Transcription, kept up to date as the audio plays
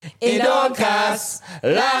It don't cost.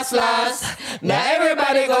 Last. Now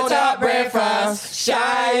everybody go to breakfast.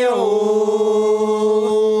 Shy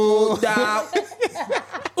down.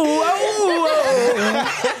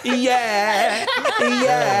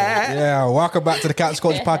 Yeah, welcome back to the Couch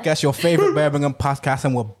Culture Podcast, your favorite Birmingham podcast,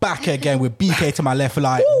 and we're back again with BK to my left,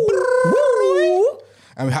 like,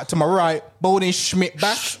 and we had to my right, Bodin Schmidt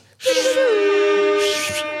back.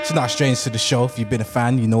 It's not strange to the show. If you've been a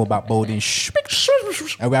fan, you know about Bodin Schmidt.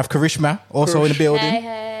 And we have Karishma also in the building.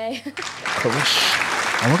 Hey.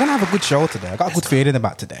 And we're going to have a good show today. I got a good feeling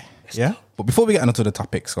about today. Yeah? But before we get into the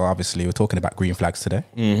topics, so obviously we're talking about green flags today.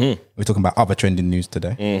 Mm-hmm. We're talking about other trending news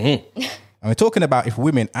today. Mm-hmm. And we're talking about if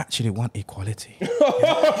women actually want equality.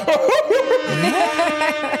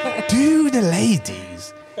 Do the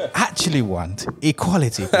ladies actually want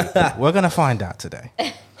equality, people? We're going to find out today.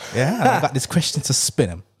 Yeah? And I've got this question to spin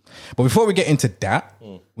them. But before we get into that,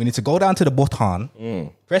 we need to go down to the button.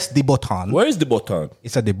 Press the button. Where is the button?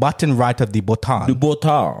 It's at the button right of the button. The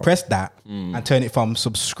button. Press that and turn it from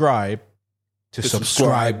subscribe to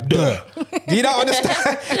subscribe. Do you not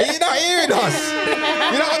understand? You're not hearing us.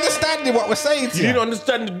 You're not understanding what we're saying to you. You don't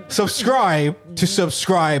understand. Subscribe to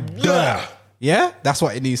subscribe. Yeah? That's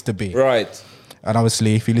what it needs to be. Right. And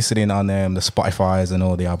obviously, if you're listening on the Spotify's and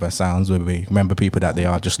all the other sounds, we remember people that they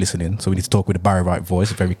are just listening. So we need to talk with a Barry White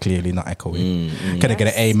voice, very clearly, not echoing. Can I get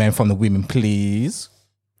an amen from the women, please?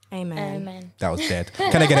 Amen. That was dead.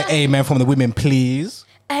 Can I get an amen from the women, please?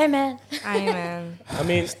 Amen. Amen. I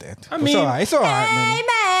mean, It's all right. It's all right, man.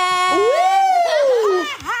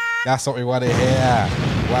 That's what we want to hear.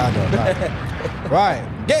 Well done, man. Right.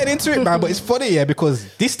 Getting into it, man. But it's funny, yeah,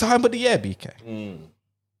 because this time of the year, BK,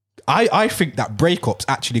 I think that breakups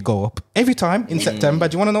actually go up every time in September.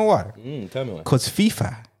 Do you want to know why? Tell me why. Because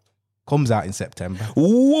FIFA comes out in September.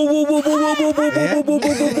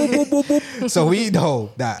 So we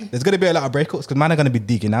know that there's going to be a lot of breakups because man are going to be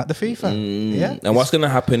digging out the FIFA. Yeah. And what's going to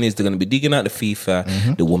happen is they're going to be digging out the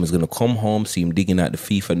FIFA. The woman's going to come home, see him digging out the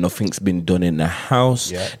FIFA. Nothing's been done in the house.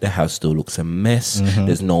 Yeah. The house still looks a mess.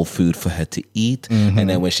 There's no food for her to eat. And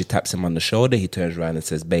then when she taps him on the shoulder, he turns around and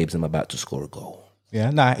says, "Babes, I'm about to score a goal." Yeah,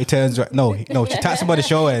 nah, he turns right. No, she taps him on the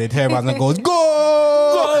shoulder and he turns around and goes,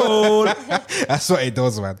 "Goal!" That's what it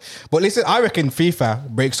does, man. But listen, I reckon FIFA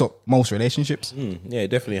breaks up most relationships. Yeah, it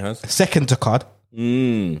definitely has. Second to COD.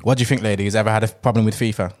 What do you think, ladies? Ever had a problem with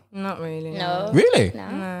FIFA? Not really. No. Really?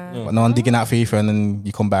 No. But no one digging out FIFA and then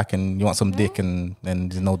you come back and you want some dick and then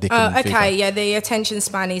there's no dick in FIFA. Okay, yeah, the attention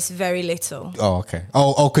span is very little. Oh, okay.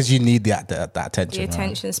 Oh, because you need that attention. The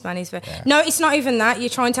attention span is very... No, it's not even that. You're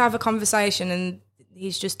trying to have a conversation and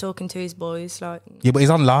he's just talking to his boys. Like, Yeah, but he's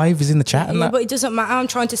on live. He's in the chat and yeah, that. but it doesn't matter. I'm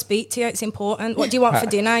trying to speak to you. It's important. What do you want for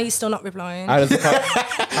dinner? You're still not replying. How does the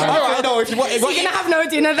All right, no, if you want... You're going to have no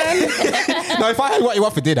dinner then? No, if I heard what you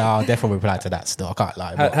want for dinner, I'll definitely reply to that still. I can't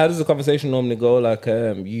lie. How does the conversation normally go? Like,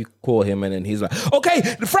 you call him and then he's like, "Okay,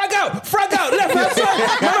 frag out, left, outside,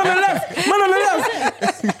 man on the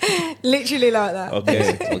left." Literally like that.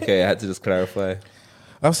 Okay, I had to just clarify.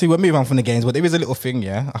 Obviously, we'll move on from the games, but there is a little thing,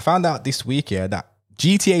 yeah. I found out this week, yeah, that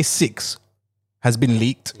GTA 6 has been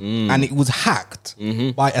leaked and it was hacked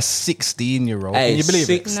by a 16-year-old. Can you believe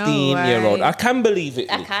it? 16-year-old. No way. I can believe it.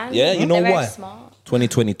 I can. Yeah, you know They're very why? smart.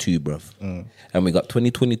 2022, bruv. And we got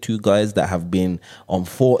 2022 guys that have been on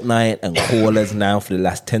Fortnite and callers now for the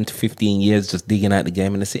last 10 to 15 years just digging out the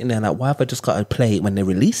game, and they're sitting there like, why have I just got to play it when they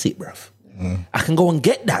release it, bruv? I can go and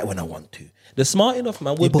get that when I want to. They're smart enough,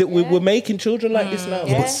 man. We're making children like this now.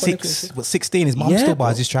 Yeah, but 16, his mom still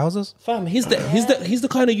buys his trousers. Fam, he's the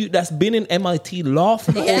kind of youth that's been in MIT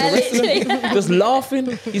laughing at all the rest of them, just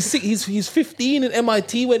laughing. He's 15 in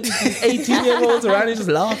MIT when these 18-year-olds around, he's just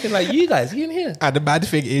laughing like, you guys, you in here. And the bad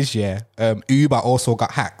thing is, Uber also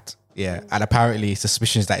got hacked. Yeah, and apparently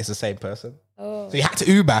suspicions that it's the same person. So he hacked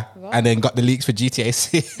Uber and then got the leaks for GTA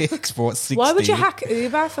 6 for 16. Why would you hack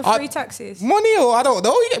Uber for free taxis? Money or I don't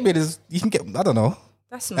know. You can get, I don't know.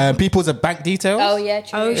 That's not. People's bank details. Oh, yeah,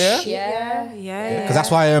 true. Oh, Yeah. yeah. Because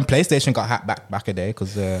that's why PlayStation got hacked back a day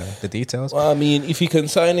because the details. Well, I mean, if you can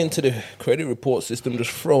sign into the credit report system,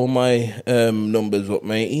 just throw my numbers up,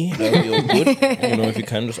 matey. That'll be all good. You know, if you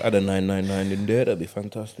can, just add a 999 in there, that'd be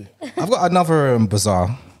fantastic. I've got another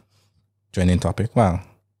bizarre trending topic. Wow.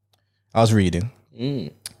 I was reading.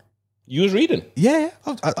 You was reading? Yeah.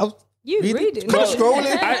 I was reading? Kind of scrolling.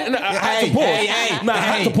 I had to pause. I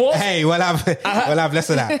had to pause. Hey, we'll have less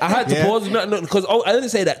of that. I had to pause because I didn't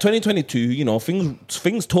say that 2022. You know,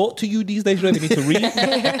 things taught to you these days. You don't need to read.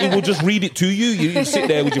 It will just read it to you. You sit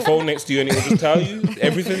there with your phone next to you, and it will just tell you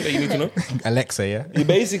everything that you need to know. Alexa, yeah. You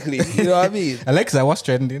basically, you know what I mean. Alexa, what's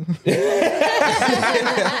trending?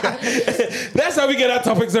 That's how we get our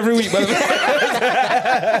topics every week, by the way.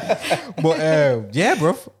 But yeah,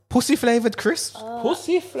 bro. Pussy flavored crisps.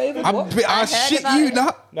 Pussy flavored I heard shit about you it.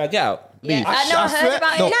 not. Now get out. Yeah, Leave. I know. I heard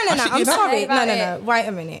about No, it. No, I shit I'm you not. sorry. About No. Wait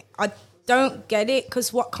a minute. I don't get it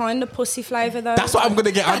because what kind of pussy flavour though? That's what I'm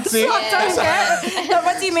gonna get onto. I don't get. Like,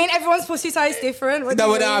 what do you mean? Everyone's pussy tastes different. What do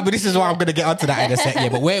No, you mean? but this is why I'm gonna get onto that in a sec. Yeah,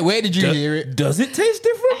 but where did you hear it? Does it taste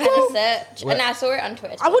different, I had bro? a search, and I saw it on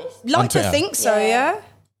Twitter. I would On like to Twitter. think so. Yeah. Yeah.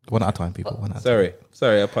 One at a time, people. One at a time.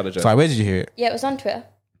 Sorry, I apologize. Sorry, where did you hear it? Yeah, it was on Twitter.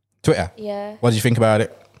 Twitter. Yeah. What did you think about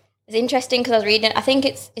it? It's interesting because I was reading. I think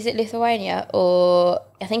is it Lithuania or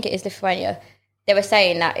I think it is Lithuania. They were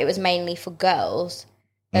saying that it was mainly for girls.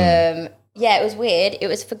 Yeah, it was weird. It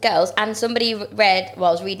was for girls, and somebody read. Well,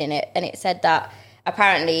 I was reading it, and it said that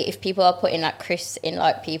apparently, if people are putting like crisps in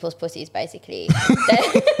like people's pussies, basically,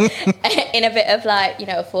 in a bit of like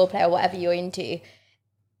a foreplay or whatever you're into,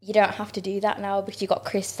 you don't have to do that now because you got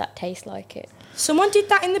crisps that taste like it. Someone did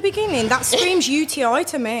that in the beginning. That screams UTI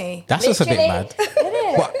to me. That's just a bit Literally. mad.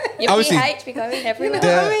 What? Your obviously, pH be going everywhere. You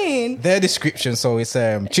know what I mean? Their description, so it's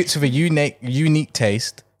chips with a unique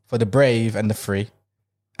taste for the brave and the free.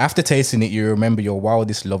 After tasting it, you remember your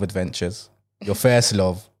wildest love adventures, your first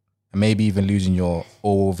love, and maybe even losing your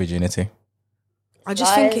all virginity. I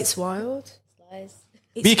just think Lies. it's wild. Lies.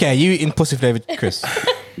 BK, you eating pussy flavored crisps?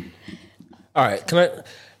 All right, can I?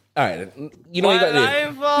 All right, you know what you got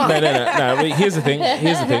to do. No. Wait, here's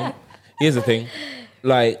the thing.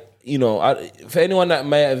 Like, for anyone that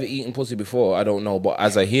may have eaten pussy before, I don't know, but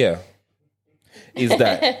as I hear, is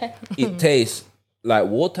that it tastes like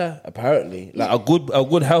water. Apparently, like a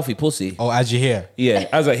good healthy pussy. Oh, as you hear. Yeah,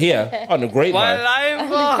 as I hear on the grapevine,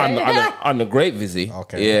 on the grape Vizzy.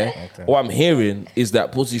 Okay, Yeah. okay. What I'm hearing is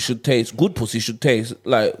that good pussy should taste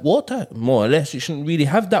like water, more or less. It shouldn't really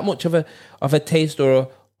have that much of a taste or a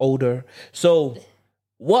odor. So,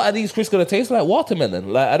 what are these crisps gonna taste like?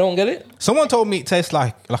 Watermelon? Like, I don't get it. Someone told me it tastes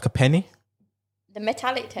like a penny. The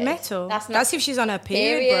metallic taste. Metal. That's not. That's if she's on her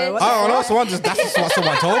period, Period. bro. What the I don't know. fuck? That's just what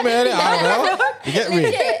someone told me. Innit? I don't know. You get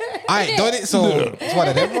me? I ain't done it, so it's one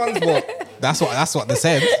of them ones. But that's what they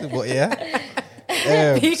said. But yeah.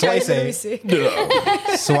 So what you Let say? me see.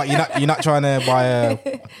 So what? You're not trying to buy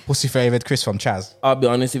a pussy flavored crisp from Chaz? I'll be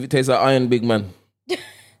honest. If it tastes like iron, big man,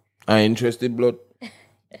 I ain't interested. Blood.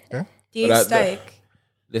 Do you But eat steak?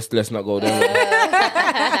 Let's not go there.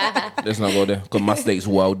 Let's not go there because my steak's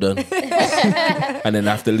well done, and then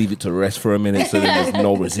I have to leave it to rest for a minute so then there's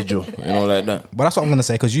no residual, like that. But that's what I'm gonna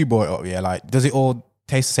say because you brought it up. Yeah, like does it all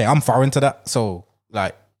taste the same? I'm foreign to that, so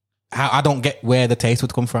like, how I don't get where the taste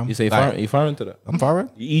would come from. You say like, you foreign to that? I'm foreign.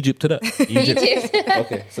 You Egypt to that? Egypt.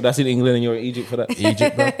 Okay, so that's in England and you're in Egypt for that.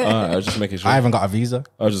 Egypt, bro. I was just making sure. I haven't got a visa.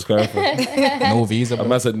 I was just clarifying. No visa. I Bro.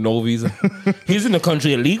 must have no visa. He's in the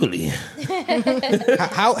country illegally.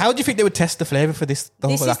 How do you think they would test the flavor for this?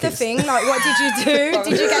 This is the thing. Like, what did you do?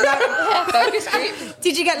 Did you get like? Focus group.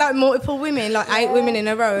 Did you get like multiple women, like 8 women in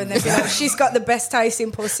a row, and they'd be like, "She's got the best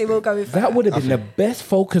tasting pussy. We'll go with That would have been the best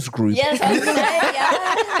focus group. Yeah, that's what I was saying.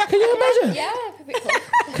 Yeah. Can you imagine? Yeah. Pretty cool.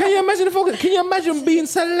 Can you imagine the focus? Can you imagine being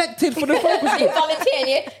selected for the focus group? Volunteering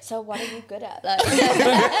you. So what are you good at?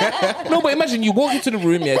 Like, No, but imagine you walk into the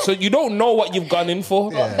room, yeah, so you don't know what you've gone in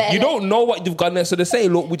for. Yeah. You don't know what you've gone there. So they say,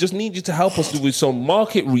 look, we just need you to help us with some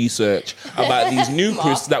market research about these new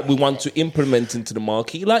crisps that we want to implement into the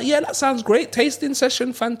market. You're like, yeah, that sounds great. Tasting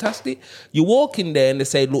session, fantastic. You walk in there and they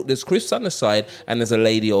say, look, there's crisps on the side and there's a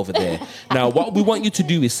lady over there. Now, what we want you to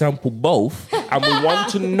do is sample both and we want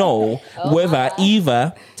to know whether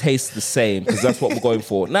either tastes the same because that's what we're going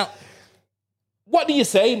for. Now, what do you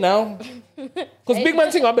say now? Because big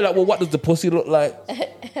man thing, I'll be like, well, what does the pussy look like?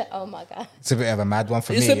 oh my god. It's a bit of a mad one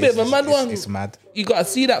for It's me. a bit of a mad one. It's mad. You got to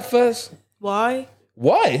see that first. Why?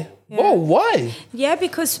 Why? Oh, why? Yeah,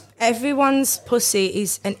 because everyone's pussy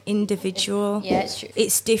is an individual. Yeah, it's true.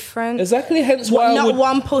 It's different. Exactly. Hence why I Not would.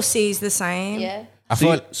 one pussy is the same. Yeah.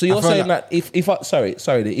 So you're saying that if I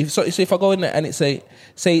if I go in there and it's say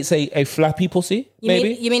it's a flappy pussy,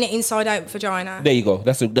 maybe You mean an inside out vagina? there you go.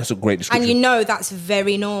 That's a great description. And you know that's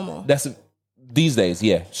very normal. These days,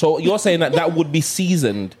 yeah. So you're saying that would be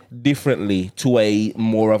seasoned differently to a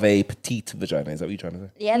more of a petite vagina. Is that what you're trying to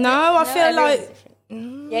say? Yeah. No, I feel everyone's like- different.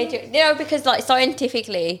 Yeah, you do. No, because like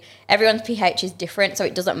scientifically, everyone's pH is different, so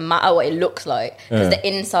it doesn't matter what it looks like because the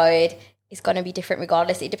inside is going to be different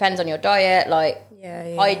regardless. It depends on your diet, like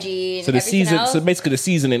hygiene. So the everything season, else. so basically the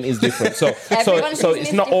seasoning is different. So Everyone's so seasoning it's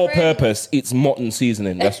is not all different. purpose. It's mutton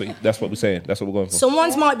seasoning. That's what we're saying. That's what we're going for.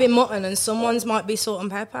 Someone's might be mutton and someone's might be salt and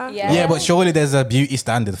pepper. Yeah. Yeah, but surely there's a beauty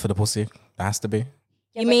standard for the pussy. There has to be.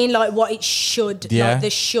 You mean like what it should, Yeah. like there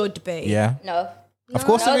should be? Yeah. No. Of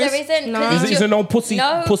course No, there there is. isn't. No. 'cause it's Is it no pussy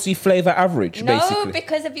No. pussy flavor average, No, basically?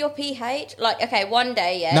 because of your pH. Like, okay, one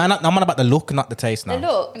day, yeah. No, I'm on about the look, not the taste now. The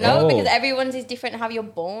look. No, Oh. because everyone's is different how you're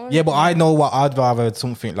born. Yeah, but I know what I'd rather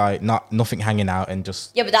something like nothing hanging out and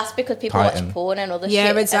just Yeah, but that's because people Tighten. watch porn and other Yeah,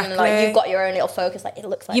 shit. exactly. And like you've got your own little focus. Like it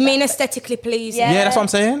looks like. You that, mean but- aesthetically pleasing? Yeah. yeah, that's what I'm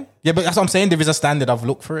saying. Yeah, but that's what I'm saying. There is a standard I've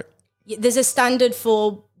looked for it. There's a standard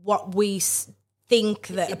for what we think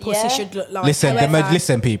that a pussy Yeah. should look like. Listen, However-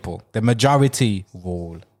 listen, people. The majority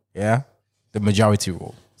rule. Yeah, the majority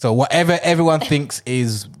rule. So whatever everyone thinks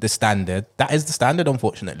is the standard, that is the standard.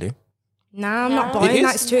 Unfortunately, Nah, I'm not It buying is?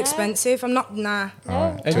 that. It's too expensive. I'm not. Nah.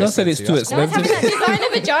 I just said it's too No one's expensive. having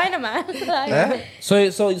that designer vagina, man. Like,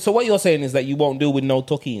 So what you're saying is that you won't deal with no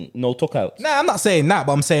tuck outs. nah, I'm not saying that,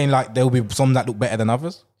 but I'm saying like there will be some that look better than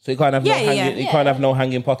others. So you can't have Yeah, no yeah, hanging. You yeah. can't have no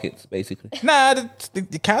hanging pockets, basically. Nah,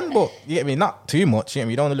 you can, but you get me. Not too much. You get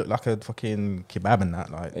me. You don't want to look like a fucking kebab and that.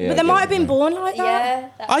 Like, Yeah, But they I might get have it, been born like that. yeah.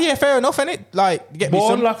 that- oh yeah, fair enough, innit? Like, you get me.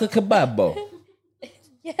 Born Some, like a kebab, bro.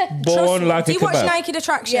 Trust Born me. like Do a you watch kebab. Naked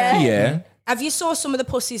Attraction? Yeah. Yeah. Have you saw some of the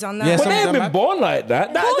pussies on there? Yeah, But some they of haven't them been born like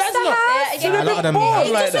that. That's they not. have. Yeah, a lot of them born have.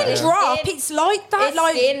 It like doesn't that. drop. Skin. It's like that. It's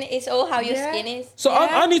like skin. It's all how your skin is. So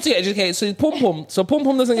I need to get educated. So pum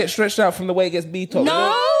pum doesn't get stretched out from the way it gets beat up.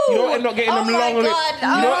 No. You don't end up getting Oh them my long lips. God. You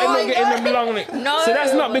don't Oh end my up getting God. them long lips. No. So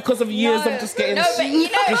that's not because of years No. of just getting No, but you know-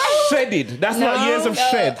 just shredded. That's not years of No,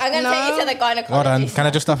 shred. I'm gonna take you to the gynecologist. hold on, can I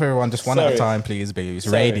just stop everyone just one at a Sorry. time, please, baby? It's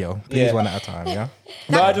Sorry. radio. Please, Yeah. one at a time, yeah?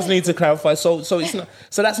 No, I just need to clarify. So it's not.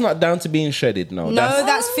 So that's not down to being shredded. No, no,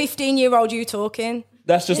 that's 15-year-old you talking.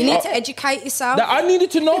 that's just. You need to educate yourself. That I needed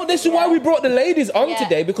to know. This is why we brought the ladies on Yeah.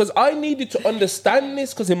 today, because I needed to understand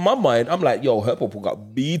this. Because in my mind, I'm like, yo, her purple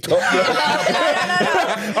got beat up.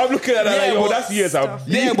 I'm looking at that like, yo, that's years I've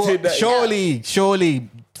Yeah, beaten but that. surely,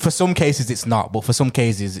 for some cases it's not, but for some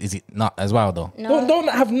cases is it not as well though? Don't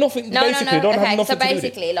have nothing. No, basically, no. don't have Okay, nothing so to do with it.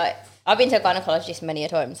 basically, like, I've been to a gynecologist many a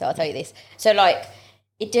time, so I'll tell you this. So, like,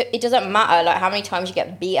 it doesn't matter, like, how many times you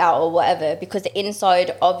get beat out or whatever, because the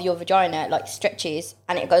inside of your vagina, like, stretches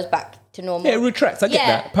and it goes back to normal. Yeah, it retracts. I get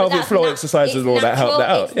that. but Pelvic that's floor nat- exercises it's and all that help that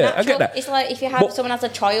natural, out. it's Yeah, I get natural. that. It's like if you have But- someone as a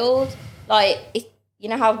child, like, you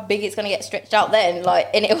know how big it's going to get stretched out then, like,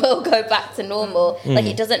 and it will go back to normal. Mm. Like,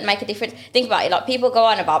 it doesn't make a difference. Think about it. Like, people go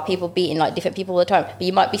on about people beating, like, different people all the time, but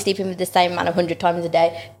you might be sleeping with the same man 100 times a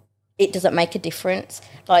day. It doesn't make a difference.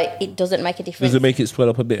 Like, it doesn't make a difference. Does it make it swell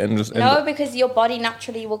up a bit and just end No, up- because your body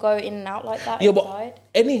naturally will go in and out like that. Yeah, inside.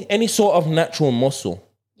 but any sort of natural muscle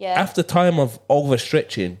Yeah. after time of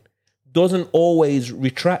overstretching doesn't always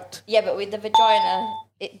retract. Yeah, but with the vagina,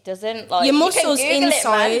 it doesn't. Like, Your you can muscles Google it, man.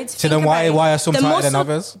 inside. So then Think why about it. are some The tighter than muscle-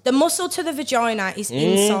 others? The muscle to the vagina is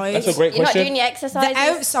inside. That's a great You're not question. doing your exercises. The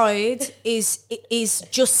outside is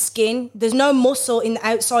just skin. There's no muscle in the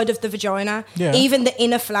outside of the vagina. Yeah. Even the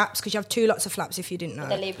inner flaps, because you have two lots of flaps. If you didn't know.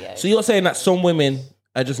 The labia. So you're saying that some women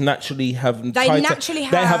are just naturally have They naturally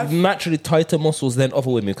they have have- naturally tighter muscles than other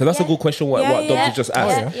women, because that's a Yeah. good question. What Yeah, Doctor yeah. just Oh,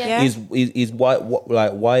 asked yeah. is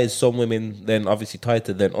why is some women then obviously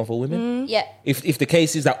tighter than other women? Yeah. If the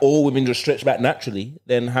case is that all women just stretch back naturally,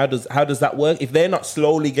 then how does that work? If they're not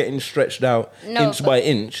slowly getting stretched out No, inch but- by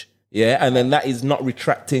inch, yeah, and then that is not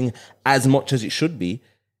retracting as much as it should be,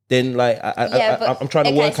 then like I'm trying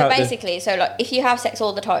to work so out. basically, so like if you have sex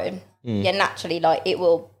all the time, yeah, naturally, like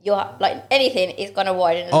you're like anything is gonna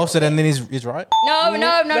widen. a Oh, little so then bit. he's right. No,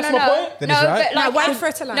 That's my point. Then no, it's right. but like No, wait af- for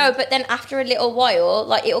it to land. No, but then after a little while,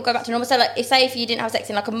 like it'll go back to normal. So like, if you didn't have sex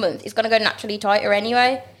in like a month, it's gonna go naturally tighter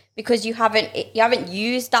anyway because you haven't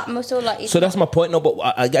used that muscle. Like, it's So that's my point. No, but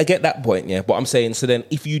I get that point, yeah. But I'm saying, so then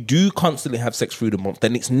if you do constantly have sex through the month,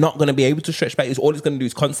 then it's not going to be able to stretch back. It's all it's going to do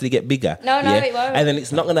is constantly get bigger. No, yeah? it won't. And then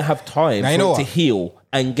it's not going to have time Now, you for know it to what? heal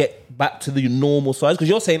and get back to the normal size. Because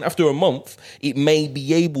you're saying after a month, it may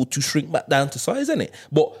be able to shrink back down to size, isn't it?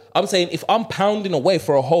 But I'm saying if I'm pounding away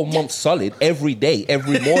for a whole month solid, every day,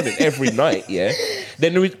 every morning, every night, yeah,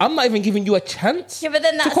 then I'm not even giving you a chance yeah, but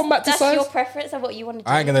then to come back to that's size. your preference of what you want to do.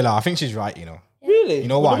 I ain't gonna lie. I think she's right. You know. Really? You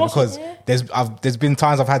know Well, why? the muscles- Because there's been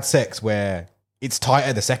times I've had sex where it's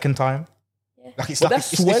tighter the second time. Like it's But like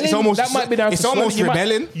that's it's swelling. almost That might be down it's to almost swelling.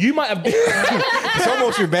 rebelling. You might have been. It's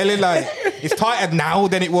almost rebelling. Like it's tighter now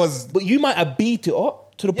than it was. But you might have beat it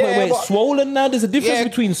up to the point Yeah, where it's but- swollen now. There's a difference Yeah.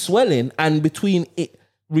 between swelling and between it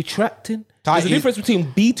retracting. Tight There's a is- difference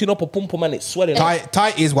between beating up a pum pum and it swelling.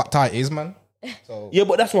 Tight is what tight is, man. Yeah,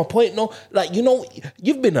 but that's my point. No, like, you know,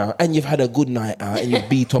 you've been out and you've had a good night out and you've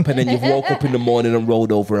beat up and then you've woke up in the morning and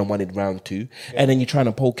rolled over and wanted round 2, and then you're trying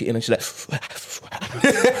to poke it in and she's like,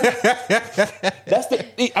 that's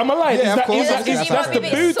the. Am I lying? Yeah, of course. That's You the might be a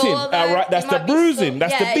bit booting. sore, All though. right, that's You the might be bruising. sore.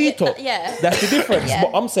 That's the Yeah, beat up. yeah. That's the difference. Yeah.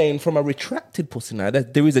 But I'm saying from a retracted pussy now,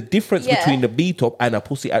 there is a difference Yeah. between the beat up and a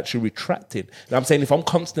pussy actually retracted. And I'm saying if I'm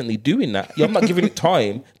constantly doing that, I'm not giving it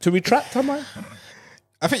time to retract, am I?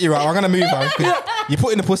 I think you're right. I'm gonna move on. You're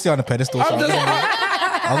putting the pussy on a pedestal. So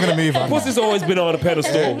I'm gonna move on. Pussy's always been on a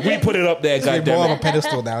pedestal. We put it up there, It's more goddamn of a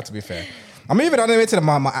pedestal now, to be fair. I'm moving on to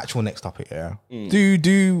my actual next topic. Yeah,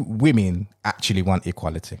 do women actually want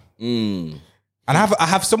equality? And I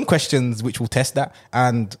have some questions which will test that,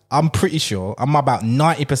 and I'm pretty sure, I'm about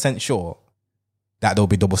 90% sure that there'll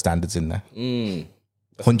be double standards in there.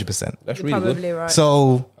 100%. That's You're really probably good. right.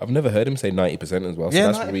 So I've never heard him say 90% as well. So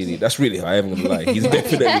Yeah, that's 90%. really high. I'm gonna lie.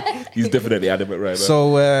 He's definitely adamant right now.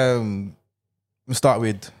 So we'll start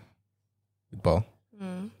with Bo.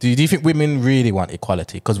 Do you think women really want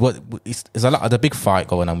equality? Because there's a lot of the big fight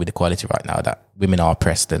going on with equality right now, that women are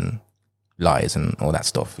oppressed and lies and all that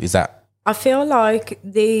stuff. Is that I feel like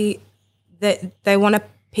they want to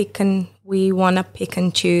pick and we want to pick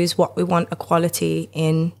and choose what we want equality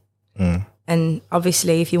in. And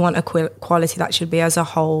obviously, if you want equality, that should be as a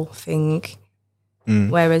whole thing.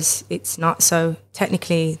 Whereas it's not. So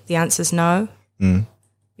technically, the answer's no.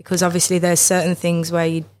 Because obviously, there's certain things where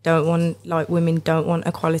you don't want, like women don't want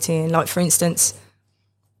equality in. Like for instance,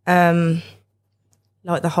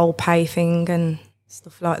 like the whole pay thing and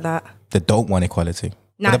stuff like that. they don't want equality?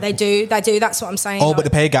 No, they do. They do. That's what I'm saying. Oh, like, but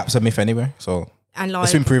the pay gap's a myth anyway. So and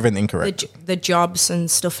let's like improve and incorrect. the jobs and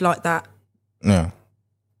stuff like that. Yeah.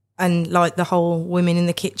 And like the whole women in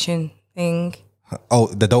the kitchen thing, Oh,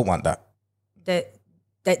 they don't want that. they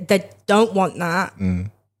don't want that,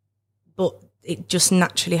 but it just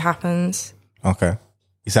naturally happens. Okay.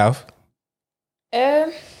 Yourself?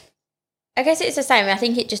 I guess it's the same. I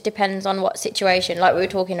think it just depends on what situation. Like we were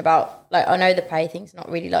talking about, like I know the pay thing's not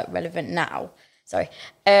really like relevant now. Sorry.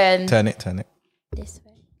 Turn it. This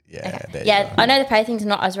way. Yeah. Okay. There you Yeah, go. I know the pay thing's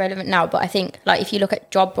not as relevant now, but I think like if you look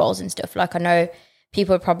at job roles and stuff, like I know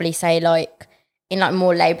people would probably say like in like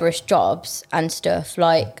more laborious jobs and stuff,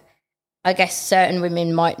 like I guess certain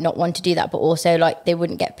women might not want to do that, but also like they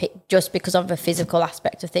wouldn't get picked just because of the physical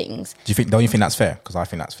aspect of things. Don't you think that's fair? Because I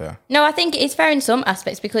think that's fair. No, I think it's fair in some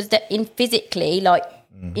aspects because in physically, like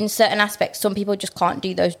in certain aspects, some people just can't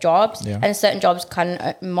do those jobs, Yeah. and certain jobs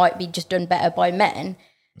might be just done better by men.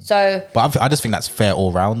 So But I just think that's fair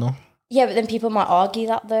all round, though. yeah, but then people might argue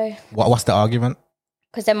that though, What's the argument?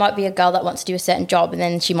 because there might be a girl that wants to do a certain job, and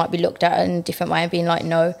then she might be looked at in a different way and being like,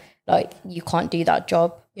 no, like you can't do that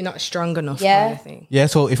job. You're not strong enough. Yeah. Kind of thing. Yeah,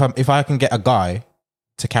 so if I can get a guy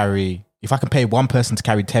to carry, if I can pay one person to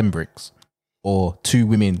carry 10 bricks or 2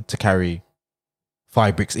 women to carry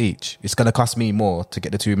 5 bricks each, it's going to cost me more to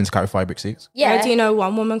get the 2 women to carry 5 bricks each. Yeah, How do you know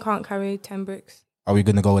one woman can't carry 10 bricks? Are we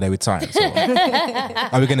going to go there with science? Or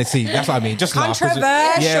are we going to see? That's what I mean. Just laugh, 'cause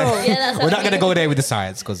Controversial. Yeah, Yeah, that's we're what not I going to mean. go there with the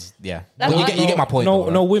science because yeah, That's but you what get my point. No,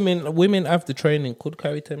 though, no, right? women after training could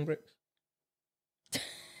carry 10 bricks.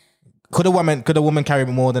 Could a woman carry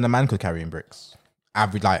more than a man could carry in bricks?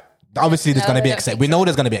 Average, like obviously there's No, going to I be don't exceptions. think We know so.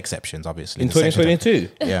 there's going to be exceptions, obviously In The exceptions-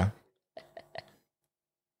 2022? Yeah.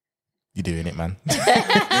 You're doing it, man.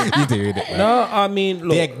 You're doing it, man. No, I mean,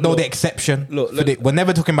 look. The exception. Look, we're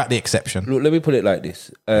never talking about the exception. Look, let me put it like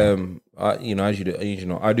this. As you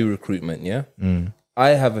know, I do recruitment, yeah? I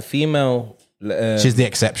have a female She's the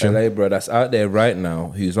exception. labourer that's out there right now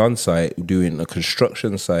who's on site doing a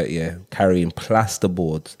construction site, yeah, carrying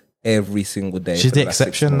plasterboards every single day. She's for the last 6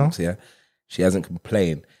 exception, months, yeah. She hasn't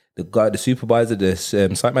complained. The guy, the supervisor, the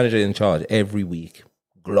site manager in charge, every week,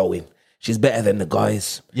 glowing. She's better than the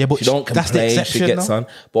guys. Yeah, but she don't that's the complain. She exception, gets no? on.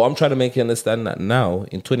 But I'm trying to make you understand that now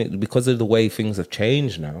in because of the way things have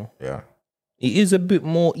changed now. Yeah. It is a bit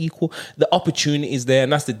more equal. The opportunity is there,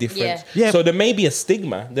 and that's the difference. Yeah. So there may be a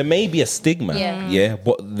stigma. Yeah. Yeah,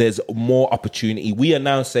 but there's more opportunity. We are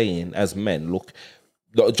now saying, as men, look,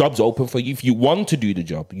 the job's open for you. If you want to do the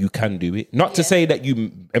job, you can do it. Not to say that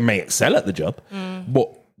you may excel at the job,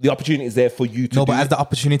 but the opportunity is there for you to No, do but has it. the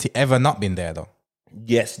opportunity ever not been there though?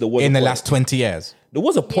 Yes, there was In a the point. last 20 years. There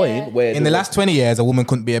was a point Yeah. where In the last 20 years, a woman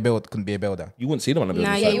couldn't be a builder. you wouldn't see them on the building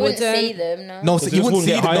Nah, site. yeah, you wouldn't wouldn't. see them. No. No, so they you just wouldn't wouldn't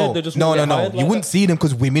see get them. hired, they just wouldn't get hired You like wouldn't that. see them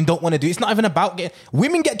because women don't want to do it. It's not even about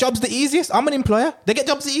women get jobs the easiest. I'm an employer. They get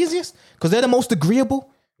jobs the easiest because they're the most agreeable.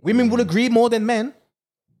 Women will agree more than men.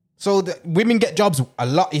 So the women get jobs a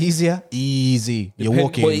lot easier. Easy. You're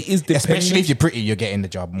walking. but it is especially if you're pretty, you're getting the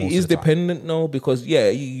job most It is of the time. dependent, no, because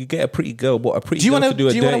you get a pretty girl, but a pretty Do you girl wanna- to do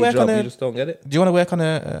a do you wanna dirty work job, on a- you just don't get it. Do you want to work on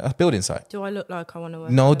a building site? Do I look like I want to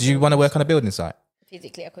work? No. on a Do you want to work on a building site?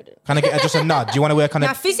 Physically, I couldn't. Can I get just a nod? Do you want to work on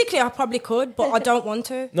Now, a? physically, I probably could, but I don't want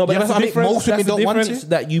to. No, but Yeah, that's but the I mean, difference. most women That's the don't want difference to.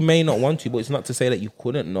 that you may not want to, but it's not to say that you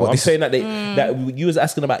couldn't. No, But I'm this- saying that that you was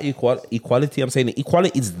asking about equality. I'm saying the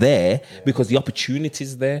equality is there because the opportunity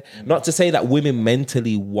is there. Not to say that women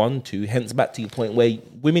mentally want to. Hence, back to your point where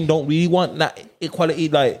women don't really want that equality.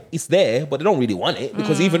 Like it's there, but they don't really want it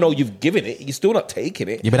because even though you've given it, you're still not taking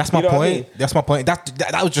it. Yeah, but that's my You know what I point. mean? That's my point.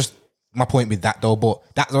 That was just my point with that though. But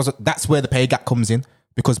that's where the pay gap comes in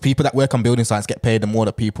because people that work on building sites get paid more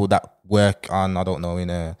than people that work on in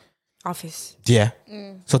a Office. yeah.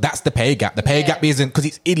 So that's the pay gap. The pay gap isn't because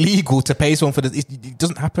it's illegal to pay someone for this. It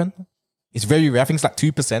doesn't happen. It's very rare. I think it's like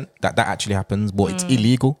 2% that actually happens, but it's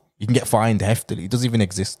illegal. You can get fined heftily. It doesn't even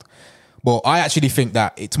exist. But I actually think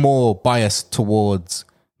that it's more biased towards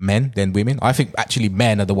men than women. I think actually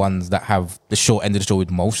men are the ones that have the short end of the straw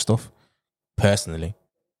with most stuff. Personally,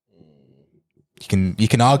 you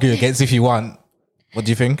can argue against if you want. What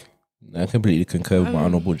do you think? I completely concur with my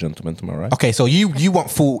honourable gentleman to my right. Okay, so you want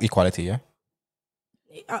full equality, yeah?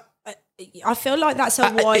 I feel like that's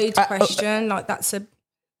a wide question. Like that's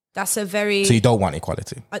a very So you don't want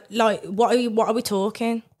equality? like what are we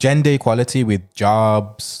talking? Gender equality with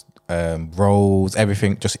jobs, roles,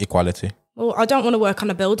 everything, just equality. Well, I don't want to work on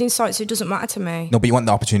a building site, so it doesn't matter to me. No, but you want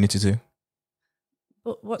the opportunity to.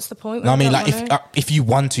 But what's the point? No, I mean, don't like wanna? if you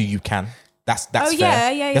want to, you can. That's Oh, fair. yeah,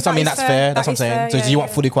 yeah, That's what I that mean. is That's fair. fair. That's That what I'm is saying. fair, So yeah, do you want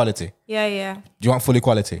yeah. full equality? Yeah. Do you want full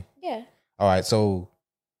equality? Yeah. All right. So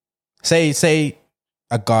say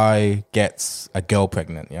a guy gets a girl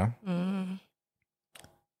pregnant, yeah.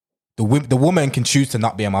 The woman can choose to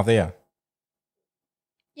not be a mother, yeah.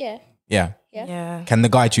 Yeah. Yeah. Yeah. Can the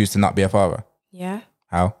guy choose to not be a father? Yeah.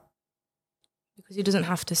 How? Because he doesn't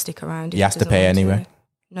have to stick around. if He has to doesn't pay want anyway.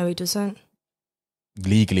 No, he doesn't.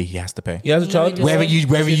 Legally, he has to pay. He has a No, child. he Whether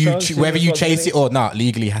doesn't. you chase it or not,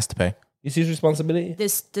 legally, he has to pay. It's his responsibility.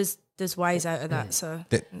 There's ways out of that. So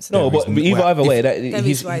No, but There is- either way, that There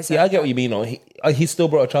he's, is ways yeah, I out. get what you mean. Though. He still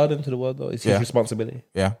brought a child into the world, though. It's his Yeah. responsibility.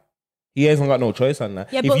 Yeah. He hasn't got no choice on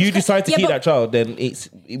that. Yeah, if but- you decide to yeah, keep but- that child, then it's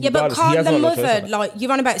yeah, but regardless, he can't hasn't the got no choice on mother that. like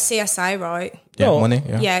you're on about CSA, right? Yeah. No. Money.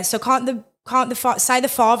 Yeah. Yeah. So can't the say the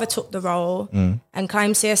father took the role and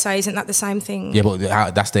claim CSA? Isn't that the same thing? Yeah, but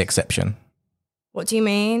that's the exception. What do you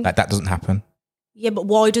mean? Like that doesn't happen. Yeah, but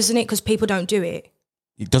why doesn't it? Because people don't do it.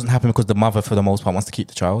 It doesn't happen because the mother, for the most part, wants to keep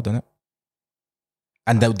the child, doesn't it?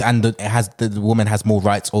 And the woman has more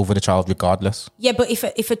rights over the child, regardless. Yeah, but if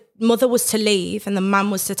a mother was to leave and the man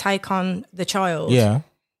was to take on the child, Yeah.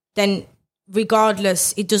 then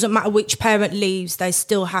regardless, it doesn't matter which parent leaves, they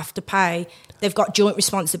still have to pay. They've got joint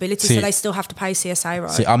responsibility, See- so they still have to pay CSA,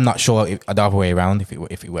 right? See, I'm not sure the other way around if it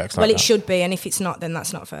works like Well, that. it should be, and if it's not, then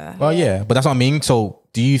that's not fair. Well, yeah, but that's what I mean. So,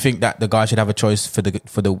 do you think that the guy should have a choice for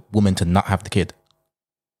the woman to not have the kid?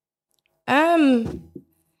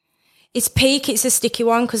 It's peak. It's a sticky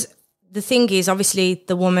one because the thing is, obviously,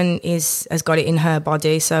 the woman has got it in her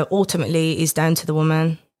body, so ultimately, it's down to the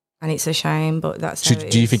woman, and it's a shame. But that's how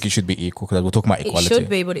Do you think it should be equal? Because we're talking about it equality. should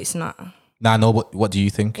be, but it's not. Nah, no. But what do you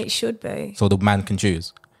think? It should be. So the man can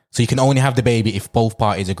choose. So you can only have the baby if both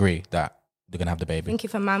parties agree that they're gonna have the I baby. think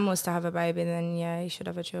if a man was to have a baby, then yeah, he should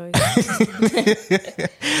have a choice.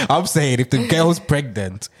 I'm saying if the girl's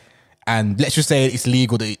pregnant, and let's just say it's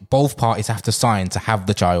legal that both parties have to sign to have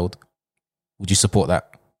the child, would you support that?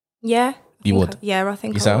 Yeah, You I would? think yeah, I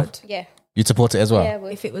think Yourself? I would. Yeah. You'd support it as well. Yeah.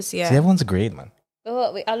 Well, If it was, See, yeah, everyone's agreed, man.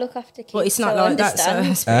 I look after kids. but it's not so I like that. So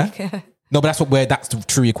understand. to speak. No, but that's the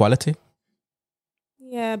true equality.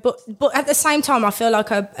 Yeah, but at the same time, I feel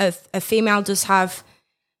like a female does have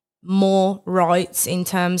more rights in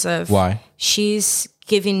terms of Why? she's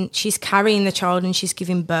carrying the child and she's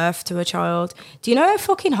giving birth to a child. Do you know how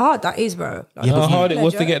fucking hard that is, bro? Like, How hard it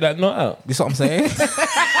was to get that knot out. This is what I'm saying.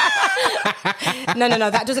 no,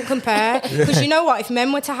 that doesn't compare. Because you know what? If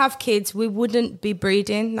men were to have kids, we wouldn't be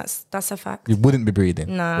breeding. That's a fact. You wouldn't be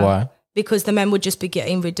breathing. No. Why? Because the men would just be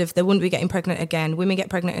getting rid of. They wouldn't be getting pregnant again. Women get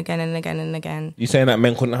pregnant again and again and again. You saying that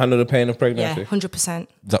men couldn't handle the pain of Yeah, pregnancy? 100%.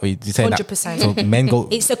 Is that what you're saying? 100%. So men go.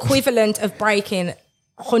 It's equivalent of breaking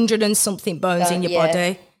 100 and something bones in your Yeah.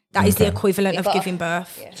 body. That is the equivalent of got- giving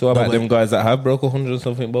birth So what about but- them guys that have broke 100 and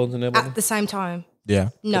something bones in their body? at the same time. Yeah.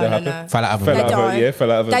 No, happen? no. Fell out of Fell a out of a- die. yeah,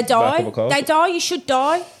 fell out of a They back die. of a car. They die. You should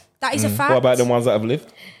die. That is a fact. What about the ones that have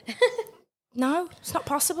lived? No, it's not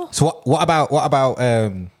possible. So what about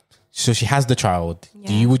so she has the child.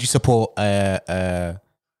 Yeah. Would you support a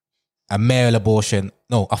a male abortion,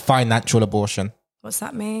 no, a financial abortion. What's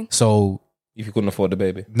that mean? So If you couldn't afford the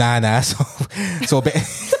baby. nah.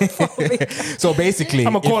 So basically,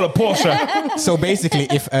 I'm going to call a Porsche. so basically,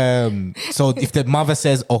 if the mother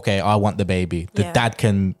says, "Okay, I want the baby," the Yeah. dad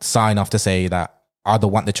can sign off to say that I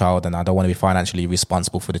don't want the child and I don't want to be financially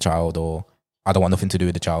responsible for the child, or I don't want nothing to do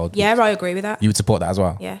with the child. Yeah, I agree with that. You would support that as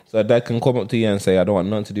well. Yeah. So dad can come up to you and say, I don't want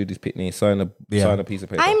nothing to do with this pitney. Sign a piece of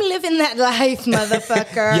paper. I'm living that life,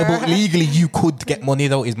 motherfucker. Yeah, but legally you could get money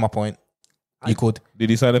though. Is my point. You could.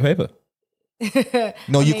 Did he sign a paper?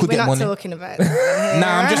 No, you could we're get not money. talking about that.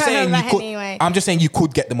 Nah, I'm just saying you But could. anyway. I'm just saying you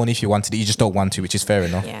could get the money if you wanted it. You just don't want to, which is fair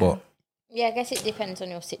enough. Yeah. But Yeah, I guess it depends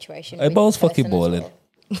on your situation. Hey, with Bo's the fucking person as balling. well.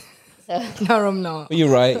 So No, I'm not. But you're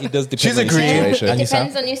right. It does depend She's on your agreeing. situation. And It yourself?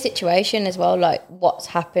 depends on your situation as well, like what's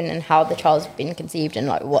happened and how the child's been conceived and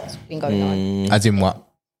like what's been going on. as in what?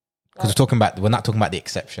 Because we're not talking about the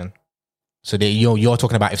exception. So you're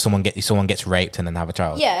talking about if someone gets raped and then have a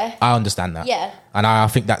child. Yeah. I understand that. Yeah. And I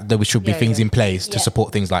think that there should be Yeah, things yeah. in place to Yeah.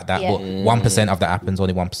 support things like that. Yeah. But 1% of that happens,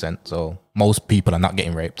 only 1%. So most people are not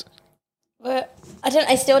getting raped. But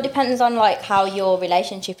it still depends on like how your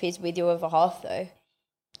relationship is with your other half though.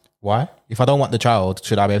 Why? If I don't want the child,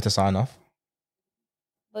 should I be able to sign off?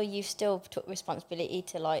 Well, you've still took responsibility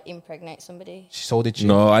to like impregnate somebody. So did she.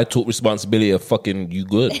 No, I took responsibility of fucking you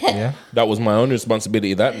good. Yeah. That was my own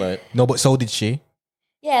responsibility that night. No, but so did she.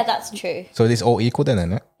 Yeah, that's true. So it's all equal then,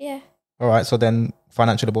 isn't it? Yeah, All right. So then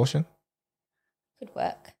financial abortion. could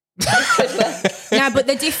work. No, but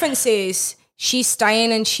the difference is she's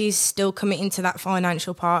staying and she's still committing to that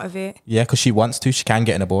financial part of it. Yeah, because she wants to. She can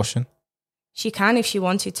get an abortion. She can if she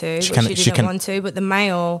wanted to, She but can- she she didn't can- want to. But the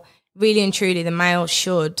male, really and truly, the male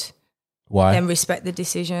should Why? then respect the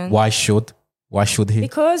decision. Why should he?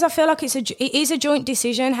 Because I feel like it is a joint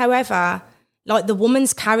decision. However, like the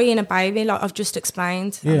woman's carrying a baby, like I've just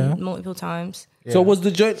explained multiple times. So was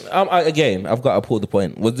the joint, again, I've got to pull the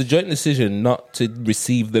point. Was the joint decision not to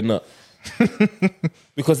receive the nut?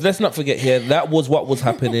 Because let's not forget here, that was what was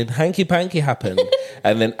happening. Hanky panky happened.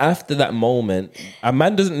 And then after that moment, a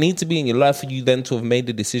man doesn't need to be in your life for you then to have made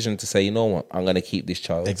the decision to say, you know what, I'm going to keep this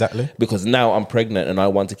child. Exactly. Because now I'm pregnant and I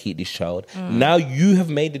want to keep this child. Now you have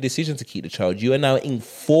made the decision to keep the child. You are now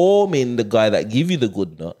informing the guy that give you the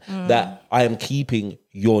good nut that I am keeping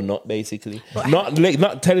your nut, basically.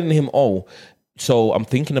 Not telling him, oh, so I'm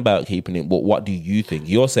thinking about keeping it, but what do you think?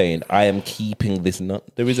 You're saying I am keeping this nut.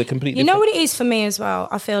 There is a complete You know what it is for me as well?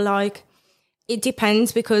 I feel like it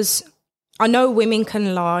depends because I know women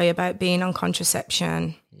can lie about being on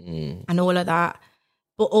contraception and all of that.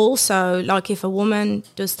 But also, like if a woman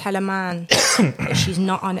does tell a man that she's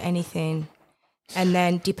not on anything, and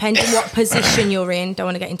then depending what position you're in, don't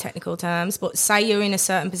want to get in technical terms, but say you're in a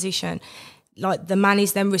certain position, like the man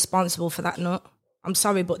is then responsible for that nut. I'm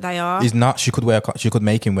sorry, but they are. He's not. She could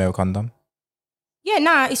make him wear a condom. Yeah,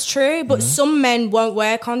 nah, it's true. But some men won't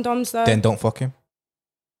wear condoms though. Then don't fuck him.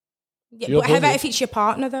 Yeah, Your but how about pussy. if it's your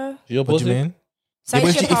partner though? Your What do you pussy? mean? Say Yeah, but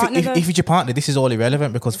it's your partner though. if it's your partner, this is all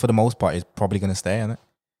irrelevant because for the most part, he's probably going to stay, isn't it?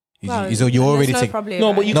 Well, You're already there's no taking. problem No,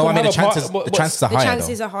 with but that. you No, could I mean have the a chances. part- The but- chances are The higher.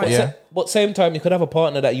 chances though. are higher. Yeah. But same time, you could have a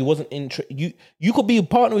partner that you wasn't you could be a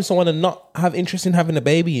partner with someone and not have interest in having a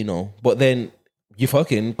baby, you know. But then you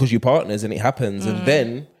fucking because you're partners and it happens, and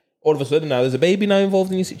then all of a sudden now there's a baby now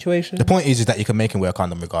involved in your situation. The point is that you can make him wear a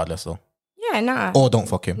condom regardless, though, Yeah, nah. or don't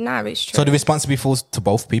fuck him. Nah, it's true. So the responsibility falls to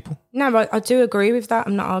both people. No, but I do agree with that.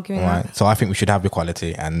 I'm not arguing Right. that. So I think we should have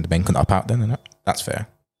equality, and men can opt out. Then, innit? That's fair.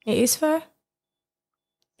 It is fair.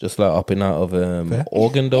 Just like upping out of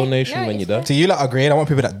organ donation no, when it's you're done. So you lot agree? I want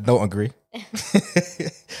people that don't agree.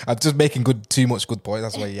 I'm just making too much good points.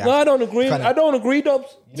 That's why you. No, I don't agree. Kinda- I don't agree, Dubs.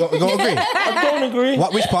 You don't agree. I don't agree.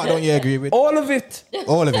 Which part don't you agree with? All of it.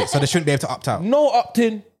 All of it. So they shouldn't be able to opt out. No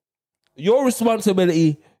opt-in. Your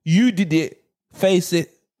responsibility. You did it. Face it.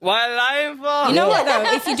 You know what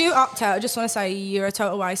though? If you do opt out, I just want to say you're a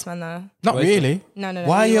total waste man though. Not really. No.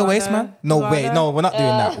 Why are you a are waste though. man? No, You are wait, though. no, we're not doing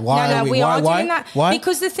that. Why No, are we? we Why? are Why? doing that. Why?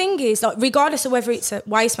 Because the thing is, like, regardless of whether it's a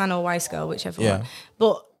waste man or waste girl, whichever Yeah. one.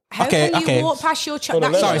 But how Okay, can you okay. walk past your child?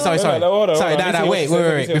 Hold on, Sorry. Hold on, hold on. Sorry, Let me see wait. what you said,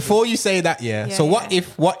 let me see. Before you say that, yeah. Yeah, So yeah.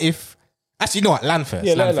 what if? Actually, you know what? Land first.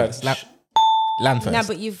 Yeah, land land. first. Land first. No,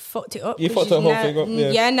 but you've fucked it up. You because fucked the you've whole now- thing up, yeah.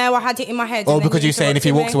 Yeah, no, I had it in my head. Oh, and then because you you're saying if he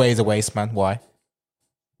interrupted walks me. away, he's a waste man. Why?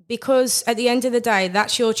 Because at the end of the day,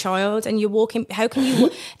 that's your child, and you're walking. How can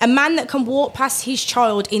you? A man that can walk past his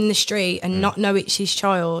child in the street and not know it's his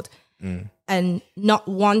child, and not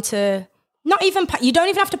want to, not even. You don't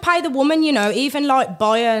even have to pay the woman. You know, even like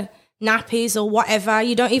buy a nappies or whatever.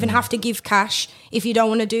 You don't even have to give cash if you don't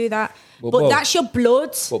want to do that. But that's your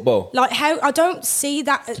blood. Like how I don't see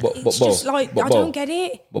that. It's just like I don't get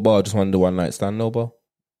it. But I just wanted the one night stand, no, Bo.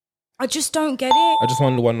 I just don't get it. I just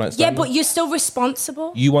wanted the one night stand. Yeah, but you're still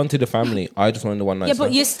responsible. You wanted a family. I just wanted the one night stand. Yeah,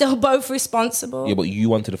 but you're still both responsible. Yeah, but you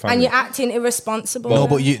wanted a family. And you're acting irresponsible. No,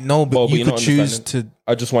 but you you're could choose to.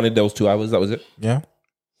 I just wanted those 2 hours. That was it. Yeah.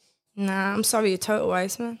 Nah, I'm sorry, you're total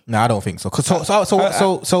waste, man. No, I don't think so.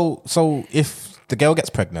 So if the girl gets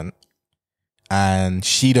pregnant and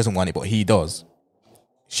she doesn't want it, but he does,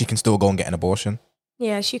 she can still go and get an abortion.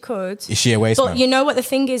 Yeah, she could. Is she a waste? But you know what the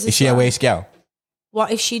thing is? Is she a waste girl? What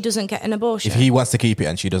if she doesn't get an abortion? If he wants to keep it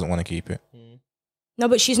and she doesn't want to keep it, no,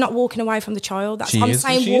 but she's not walking away from the child. That's she I'm is.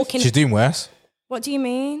 saying. She's doing worse. What do you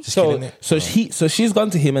mean? So she's gone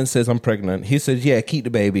to him and says, I'm pregnant. He says, yeah, keep the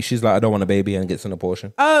baby. She's like, I don't want a baby, and gets an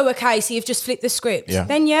abortion. Oh, okay. So you've just flipped the script. Yeah.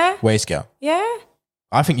 Then yeah. Waste girl. Yeah.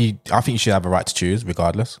 I think you should have a right to choose,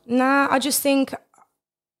 regardless. Nah, I just think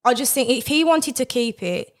if he wanted to keep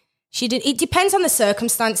it, she did. It depends on the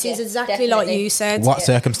circumstances, exactly like you said. What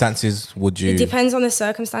circumstances would you? It depends on the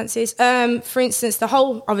circumstances. For instance, the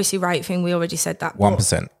whole obviously rape thing. We already said that.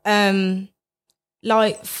 1%.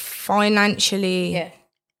 Like financially,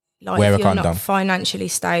 like wear if a you're condom. not financially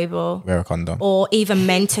stable, Wear a condom. or even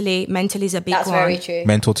mentally is a big That's one. very true.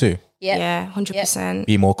 Mental too. Yeah, 100%.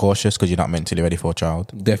 Be more cautious because you're not mentally ready for a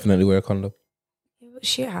child. Definitely wear a condom.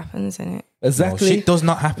 Shit happens, innit? Exactly. No, shit does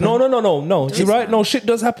not happen. No. You're right. No, shit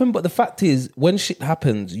does happen. But the fact is, when shit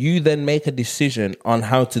happens, you then make a decision on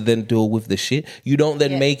how to then deal with the shit. You don't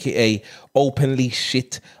then make it a openly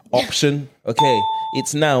shit option. Okay.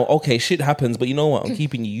 It's now, okay, shit happens, but you know what? I'm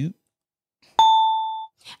keeping you.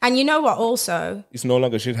 And you know what also? It's no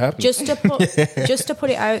longer shit happens. Just to put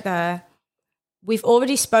it out there, we've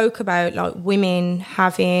already spoke about like women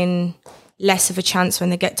having less of a chance when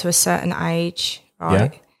they get to a certain age,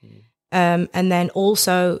 right? Yeah. And then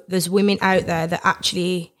also there's women out there that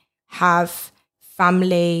actually have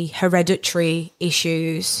family hereditary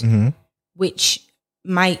issues, which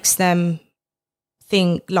makes them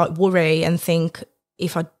worry and think,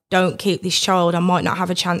 if I don't keep this child, I might not have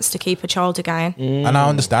a chance to keep a child again. And I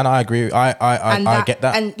understand. I agree. I get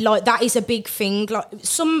that. And like that is a big thing. Like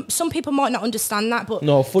some people might not understand that, but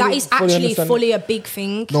No, that is actually fully a big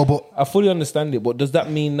thing. No, but I fully understand it, but does that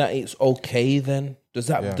mean that it's okay then? Does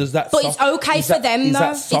that? But it's okay for them,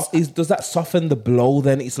 though. Does that soften the blow?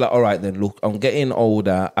 Then it's like, all right, then look, I'm getting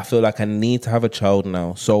older. I feel like I need to have a child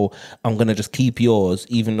now, so I'm gonna just keep yours,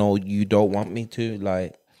 even though you don't want me to.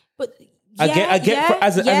 Like, but I get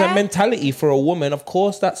as a mentality for a woman, of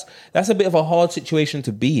course, that's a bit of a hard situation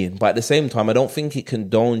to be in. But at the same time, I don't think it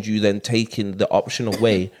condones you then taking the option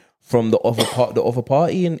away from the other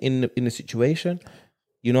party in the situation.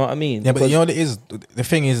 You know what I mean? Yeah, but you know what it is? The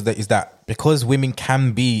thing is that because women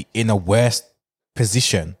can be in a worse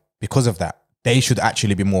position because of that, they should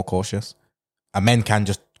actually be more cautious. And men can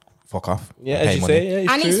just fuck off. Yeah, as you say,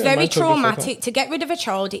 and it's very traumatic to get rid of a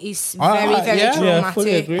child. It is very traumatic. Yeah,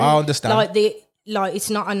 fully agree. I understand. Like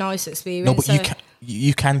it's not a nice experience. No, but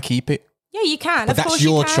you can keep it. Yeah, you can. But of that's course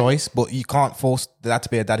your you can. choice. But you can't force dad to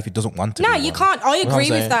be a dad if he doesn't want to. No, be you one. can't. I agree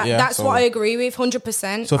with that. Yeah, That's what I agree with,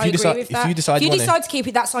 100%. So if you decide, if you decide to keep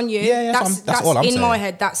it, that's on you. Yeah, that's all I'm in saying. my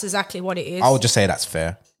head. That's exactly what it is. I would just say that's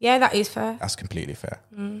fair. Yeah, that is fair. That's completely fair.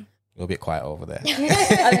 You're a bit quiet over there.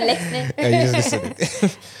 I'm listening. Yeah, you're just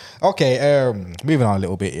listening. Okay, moving on a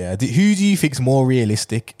little bit. Yeah, who do you think's more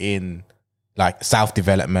realistic in like self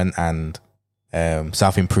development and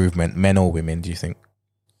self improvement, men or women? Do you think?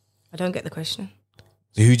 I don't get the question.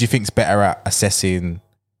 So who do you think's better at assessing,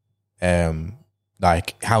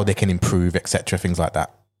 like how they can improve, etc., things like that?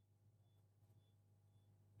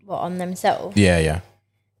 What, on themselves? Yeah.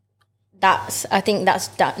 I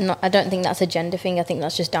don't think that's a gender thing. I think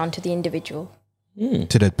that's just down to the individual.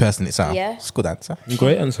 To the person itself. Yeah. That's a good answer.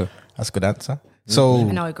 Great answer. That's a good answer. So,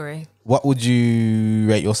 And I agree. what would you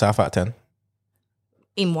rate yourself out of 10?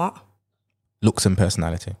 In what? Looks and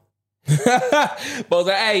personality. But I was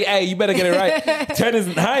like, hey, you better get it right. 10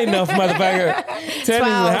 isn't high enough, motherfucker. 10 isn't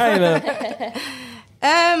high enough.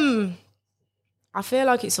 I feel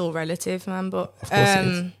like it's all relative, man. But Of course it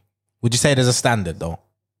is. Would you say there's a standard though?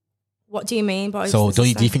 what do you mean by? So do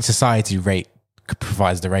you think society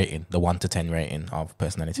provides the rating, the 1 to 10 rating of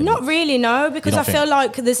personality? Not really, no, because You I don't feel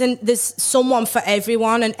like there's someone for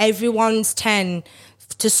everyone, and everyone's 10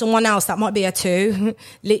 to someone else that might be a 2.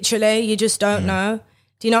 Literally, you just don't know.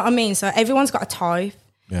 Do you know what I mean? So everyone's got a type.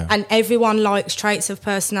 Yeah. And everyone likes traits of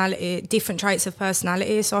personality, different traits of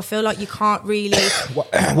personality. So I feel like you can't really.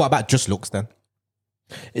 What about just looks then?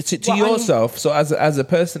 It's to What I'm- yourself. So as a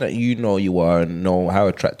person that you are and know how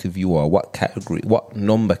attractive you are, what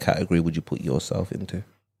number category would you put yourself into?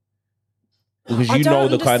 Because I you don't know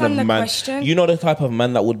the kind of understand the man, question. you know the type of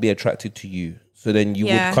man that would be attracted to you. So then you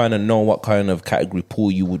Yeah. would kind of know what kind of category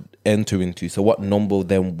pool you would enter into. So what number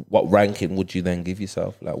then, what ranking would you then give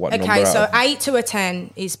yourself? Like what number Okay, so out of 8 to a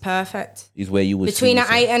 10 is perfect. is where you would see Between an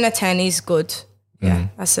yourself? 8 and a 10 is good. Yeah,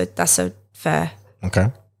 that's a fair. Okay.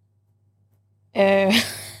 I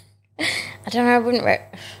don't know. I wouldn't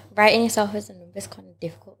writing yourself as a number is kind of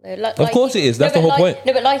difficult though. Of course it is. That's the whole point.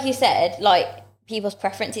 No, but like you said, like people's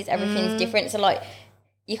preferences, everything's different. So like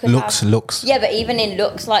you could Looks. Yeah, but even in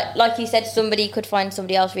looks, like you said, somebody could find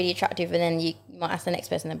somebody else really attractive, and then you might ask the next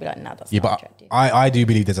person and be like, "No, that's Yeah, not but attractive." I do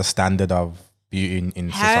believe there's a standard of beauty in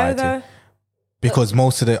How society. though? Because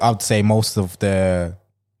I'd say most of the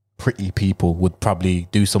pretty people would probably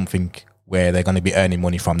do something where they're going to be earning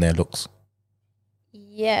money from their looks.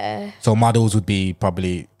 Yeah, So models would be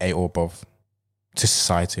probably 8 or above to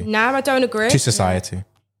society. No, I don't agree. To society.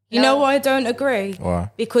 You know why I don't agree?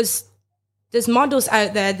 Or Because there's models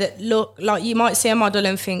out there that look like you might see a model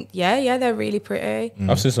and think, yeah, they're really pretty.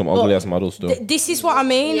 I've seen some ugly ass models though. This is what I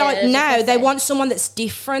mean. Yeah, like that's now, just they it. want someone that's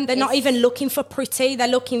different. They're not even looking for pretty. They're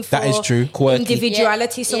looking for that is true. Quirky.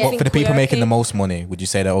 individuality. Yeah. Something For the people making the quirky. most money, would you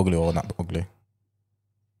say they're ugly or not ugly?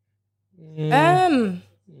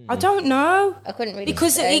 I don't know I couldn't really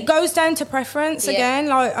because say. it goes down to preference Yeah. again.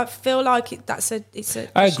 Like I feel like it's a.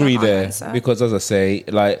 I agree short there answer. because, as I say,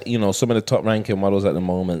 like some of the top ranking models at the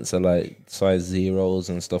moment are like size zeros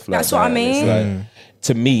and stuff like That's that. what I And it's mean. like,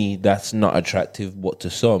 to me, that's not attractive, but to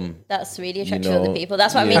some, That's really attractive know, to other people.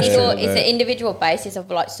 That's what I mean. yeah. It's an individual basis of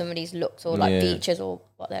like somebody's looks or like Yeah. features or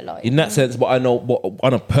what they're like. in that sense. But I know, but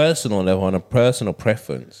on a personal level, on a personal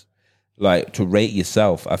preference, like to rate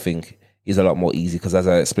yourself, I think is a lot more easy because, as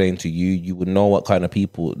I explained to you, you would know what kind of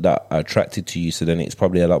people that are attracted to you. So then it's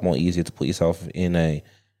probably a lot more easier to put yourself in a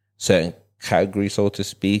certain category, so to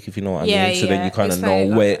speak, if you know what I Yeah, mean. So then yeah. you kind of It's know very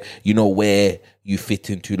like where you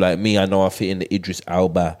fit into. Like me, I know I fit in the Idris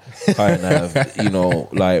Elba kind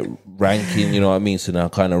of, like ranking, you know what I mean? So now I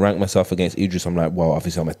kind of rank myself against Idris. I'm like, well,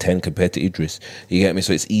 obviously I'm a 10 compared to Idris. You get me?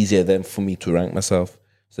 So it's easier then for me to rank myself.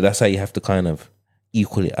 So that's how you have to kind of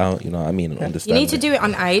equal it out, you know what I mean? And You understand need to it. do it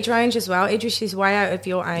on age range as well. Idris is way out of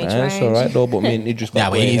your age That's range. all right though, but me and Idris got Yeah,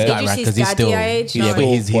 but grey he's hair. got Idris right is because he's daddy still. age, Yeah, like- but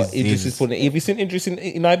he's Idris is funny. Have you seen Idris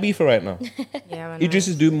in IB right now? Yeah, I know. Idris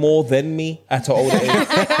is doing more than me at an older age.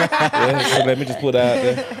 Yeah, so let me just put that out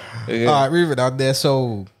there. Yeah. All right, moving on there.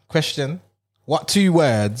 So, question: what 2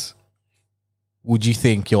 words would you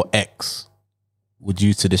think your ex would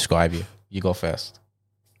use to describe you? You go first.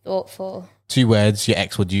 Thoughtful, 2 words your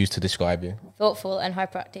ex would use to describe you. and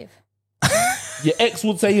hyperactive. Your ex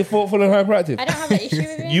would say you're thoughtful and hyperactive. I don't have an issue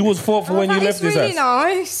with it. You was thoughtful when you That left is this really house.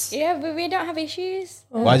 nice. Yeah, but we don't have issues.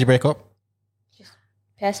 Why'd you break up?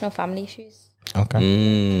 Personal family issues. Okay,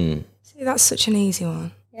 Mm. See, that's such an easy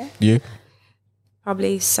one. you.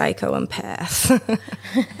 Probably Psycho and Perth.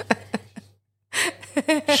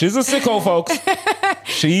 She's a sicko, folks.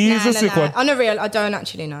 She's a sicko. On a real, I don't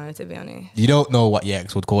actually know, to be honest. You don't know what your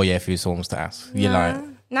ex would call you if someone was to ask. You're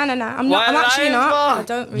lying. No. I'm not. I'm actually not. I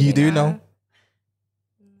don't really You do know.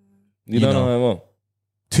 You don't know how well.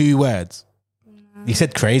 2 words. You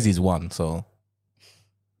said crazy is one, so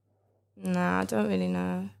No, I don't really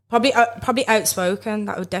know. Probably outspoken.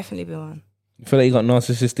 That would definitely be one. You feel like you got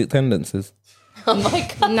narcissistic tendencies? Oh my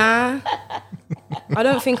god. Nah. I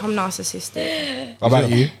don't think I'm narcissistic. how about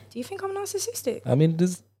you? Do you think I'm narcissistic? I mean,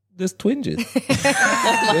 there's twinges.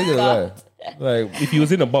 Like, if you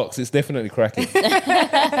was in a box, it's definitely cracking.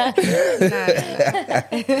 That's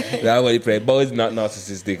what he played. Bo is not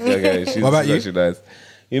narcissistic. Okay, she's What about you? actually nice.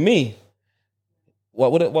 You me?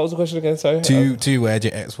 What was the question again? Sorry. 2 words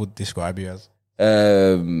your ex would describe you as.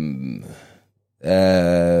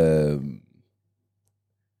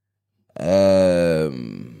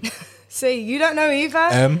 See, you don't know either.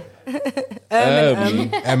 M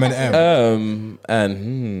and M.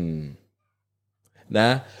 And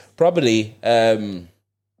nah, probably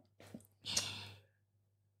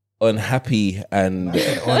unhappy and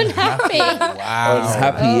Unhappy.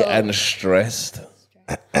 unhappy and stressed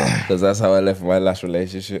because that's how I left my last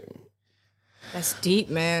relationship. That's deep,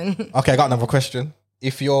 man. Okay, I got another question.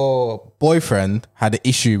 If your boyfriend had an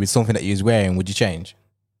issue with something that you was wearing, would you change?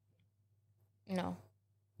 No.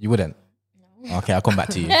 You wouldn't. Okay, I'll come back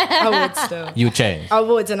to you. I would still. You would change. I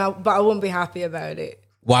would, but I wouldn't be happy about it.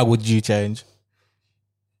 Why would you change?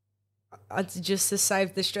 I'd just to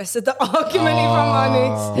save the stress of the argument, if I'm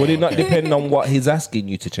honest. Would it not depend on what he's asking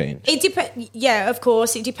you to change? It depends. Yeah, of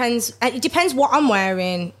course. It depends. It depends what I'm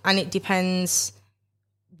wearing, and it depends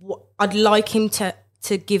I'd like him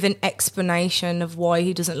to give an explanation of why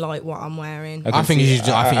he doesn't like what I'm wearing. I think you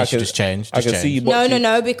should just change. I can see you.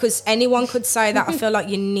 No, because anyone could say that. I feel like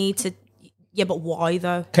you need to. Yeah, but why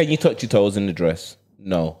though? Can you touch your toes in the dress?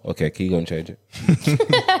 No. Okay, can you go and change it?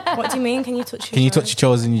 What do you mean? Can you touch? Can you touch your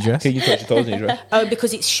toes in your dress? Can you touch your toes in your dress? Oh,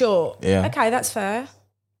 because it's short. Yeah. Okay, that's fair.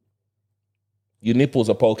 Your nipples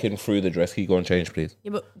are poking through the dress. Can you go and change, please?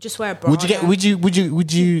 Yeah, but just wear a bra. Would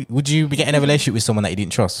you be getting a relationship with someone that you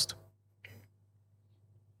didn't trust?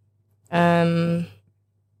 I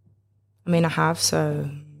mean, I have, so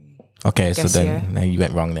Okay, so Guess, then yeah. now you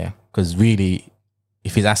went wrong there. Because really,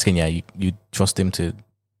 if he's asking you trust him to.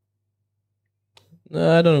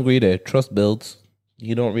 No, I don't agree there. Trust builds.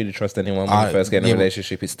 You don't really trust anyone when you first get in a yeah,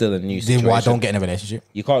 relationship. It's still a new situation. Then why don't get in a relationship?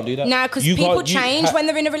 You can't do that. no, because You people can't- you- change ha- when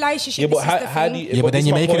they're in a relationship. Yeah, but This is the how do thing. you? Yeah, but then this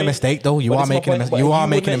you're my making a point. mistake, though. You But are this my making a point. mistake. But You are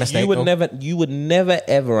making a mistake, You would though. you would never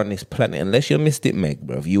ever on this planet, unless you're Mystic Meg,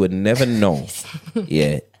 bro. You would never know,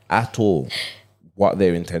 at all, what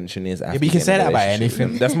their intention is. After but you can getting say in a that about relationship.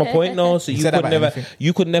 anything. That's my point. No, so you say that could about never, anything.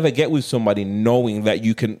 you could never get with somebody knowing that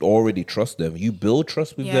you can already trust them. You build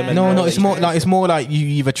trust with Yeah. them. And No, it's more true. like you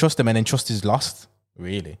either trust them and then trust is lost.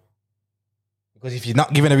 Really, because if you're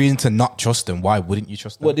not given a reason to not trust them, why wouldn't you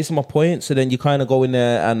trust them? Well, this is my point. So then you kind of go in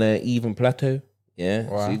there on an even plateau. Yeah.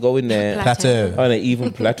 So you go in there Plateau. on an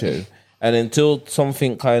even plateau. And until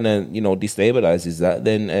something kind of, destabilizes that,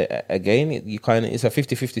 then again, it's a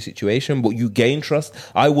 50-50 situation, but you gain trust.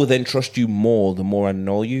 I will then trust you more the more I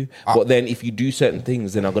know you. But then if you do certain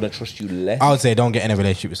things, then I'm going to trust you less. I would say don't get in a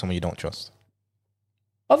relationship with someone you don't trust.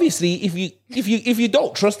 Obviously, if you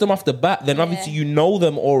don't trust them off the bat, then obviously you know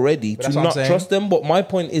them already that's to what I'm not saying. trust them. But my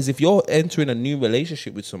point is, if you're entering a new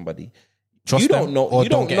relationship with somebody, Trust you them don't know, or you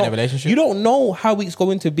don't get in a know- relationship? You don't know how it's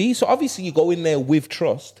going to be. So obviously, you go in there with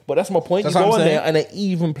trust. But that's my point. That's you what go I'm in there saying. on an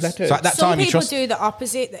even plateau. So at that Some time, you people trust. do the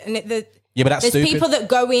opposite, and Yeah, but that's there's stupid. people that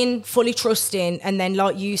go in fully trusting, and then,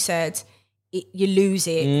 like you said, you lose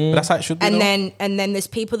it. But that's how it should be. though. And then there's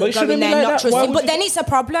people But that it go in shouldn't be there like not that. Why trusting. would But you then go- it's a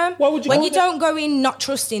problem. Why would you when go you there? don't go in not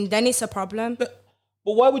trusting, then it's a problem. But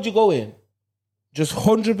why would you go in just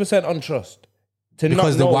 100% on trust? To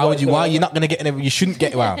Because not know why would what's you? going Why on? you're not gonna get in? You shouldn't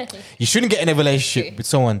get. Well, you shouldn't get in a relationship with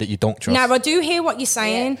someone that you don't trust. Now, I do hear what you're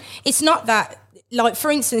saying. It's not that, like,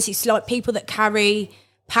 for instance, it's like people that carry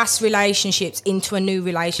past relationships into a new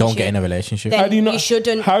relationship. Don't get in a relationship. Then How do you know? you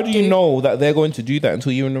shouldn't How do you do- know that they're going to do that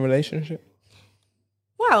until you're in a relationship?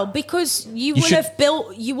 Well, because you will should- have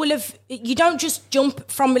built, you don't just jump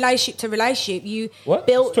from relationship to relationship. You What?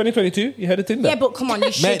 built. It's 2022. You had a Tinder. Yeah, but come on,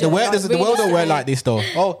 you should. Mate, the world don't work like this, though.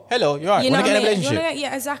 Oh, hello, you're right. You Want know to get in a what I mean? relationship?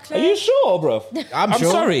 Yeah, exactly. Are you sure, bro? I'm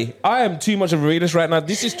sure. sorry. I am too much of a realist right now.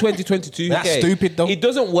 This is 2022. That's okay? stupid, though. It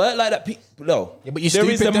doesn't work like that. No. Yeah, but you're there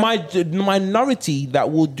is stupid, a minority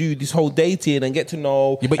that will do this whole dating and get to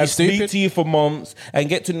know Yeah, but and you're speak stupid. to you for months and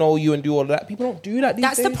get to know you and do all of that. People don't do that these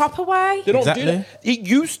That's days. the proper way. They don't Exactly. do that. It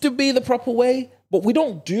used to be the proper way, but we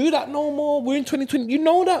don't do that no more. We're in 2020. You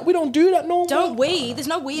know that. We don't do that no more. Don't we? There's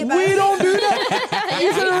no we about We it. don't do that.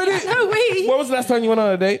 You said already. No we. When was the last time you went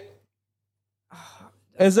on a date?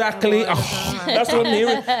 Exactly. Oh, that's what I'm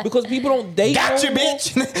hearing. Because people don't date. Gotcha, no more.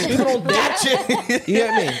 bitch. People don't date. Gotcha. You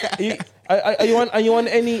get me? Are you on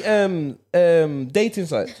any dating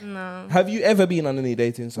sites? No. Have you ever been on any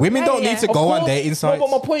dating sites? Women don't Yeah. need to Of go on course. dating sites. No,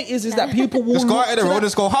 but my point is that people will Just go look out of the to road road and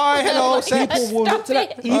just go, hi, hello, sex. People will look to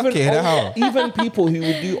that. Even, Okay, the hell. even people who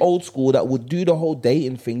would do old school that would do the whole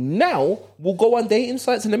dating thing now will go on dating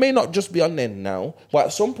sites, and they may not just be on there now, but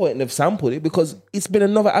at some point they've sampled it because it's been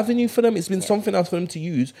another avenue for them. It's been something else for them to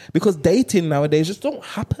use because dating nowadays just don't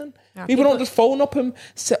happen. People don't just phone up and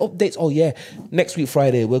set up dates. Oh yeah, next week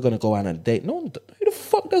Friday we're gonna go on a date. No, who the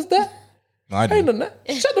fuck does that? I I ain't do. done that.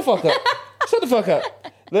 Shut the fuck up. Shut the fuck up.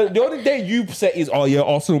 The only day you set is, oh yeah,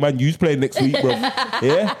 Arsenal Man U's playing next week, bro.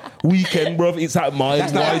 Yeah, weekend, bro. It's at my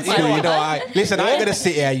That's not, wide you know, screen. listen, I ain't gonna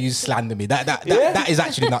sit here and you slander me. That is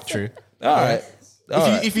actually not true. All right.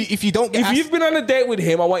 If you don't get If asked, you've been on a date with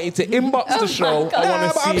him, I want you to inbox the show. I Nah,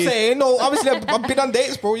 want but to I'm see it. saying no. Obviously, I've been on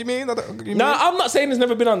dates, bro. You mean? No, I'm not saying there's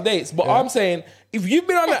never been on dates, but I'm saying if you've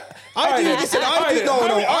been on a, I do. Listen, I do. No, I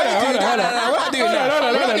do that. We're not doing that.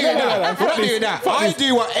 We're not doing that. We're not doing that. I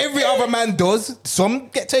do what every other man does. Some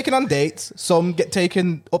get taken on dates. Some get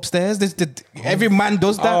taken upstairs. Every man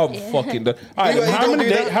does that. I'm fucking done. All right, You don't do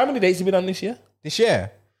that. how many dates have you been on this year? This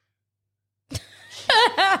year,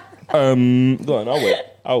 Go on,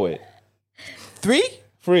 I'll wait. 3.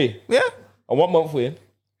 3. Yeah. And what month we in?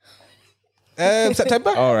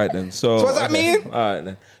 September. All right then. So what does that mean? All right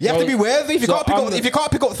then. You have to be worthy. If you so can't pick I'm up, the- if you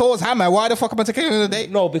can't pick up Thor's hammer, why the fuck am I taking you on a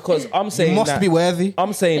date? No, because I'm saying You must that, be worthy.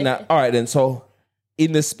 I'm saying that. All right then. So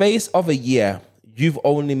in the space of a year, You've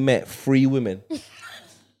only met 3 women.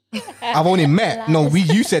 I've only met. No,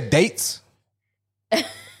 you said dates.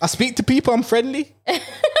 I speak to people. I'm friendly.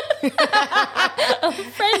 Friendly.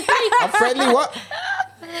 I'm friendly. What?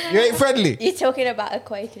 You ain't friendly. You're talking about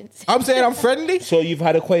acquaintance. I'm saying I'm friendly. So you've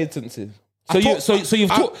had acquaintances. I'm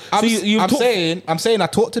saying I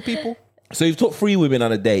talk to people. So you've took 3 women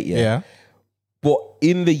on a date, yeah. Yeah. But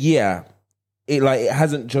in the year, it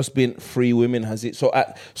hasn't just been 3 women, has it? So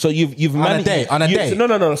you've managed on a date.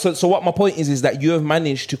 No. So what my point is that you have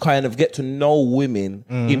managed to kind of get to know women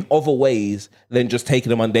in other ways than just taking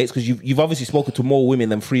them on dates, because you've obviously spoken to more women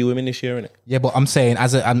than 3 women this year, innit? Yeah, but I'm saying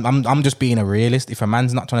I'm just being a realist. If a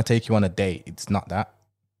man's not trying to take you on a date, it's not that.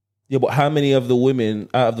 Yeah, but how many of the women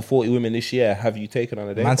out of the 40 women this year have you taken on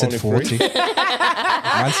a date? Man said Only 40. 3?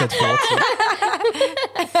 Man said 40.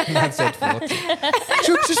 Man said 40.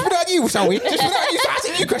 Just put that you, shall we? Just put that you.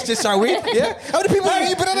 Asking you questions, shall we? Yeah. How many people have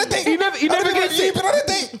you been on a date? He never gets it. Been on a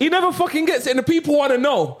date? He never fucking gets it, and the people want to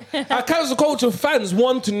know. Our cancel culture fans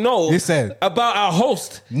want to know Listen. about our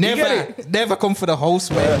host. You get it? Never come for the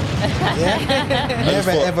host, man. Yeah.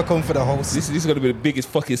 Never ever come for the host. This is going to be the biggest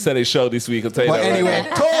fucking selling show this week. I'll tell you But that. anyway,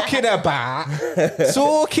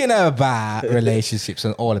 talking about relationships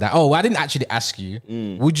and all of that. Oh, I didn't actually ask you.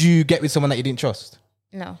 Would you get with someone that you didn't trust?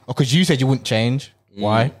 No. Or because you said you wouldn't change.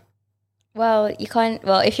 Why? Well, you can't.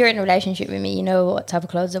 Well, if you're in a relationship with me, you know what type of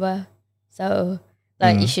clothes I wear. So,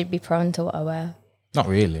 like, you should be prone to what I wear. Not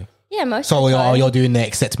really. Yeah, most So of the time. you're doing the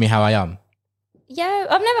accept me how I am. Yeah,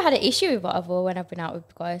 I've never had an issue with what I've worn when I've been out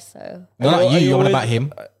with guys. So, No, not Are you. you You're on always- about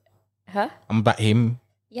him. huh? I'm about him.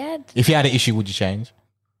 Yeah, If you had an issue, would you change?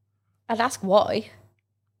 I'd ask why.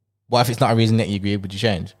 What if it's not a reason that you agree? Would you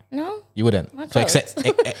change? No. You wouldn't. My So clothes.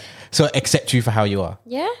 accept you for how you are.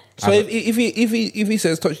 Yeah. So if he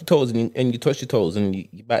says touch your toes and you touch your toes and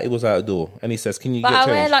your batty was out the door and he says, can you But get I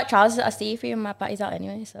wear changed? like trousers that are see through and my batty's out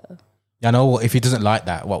anyway. So I know. If he doesn't like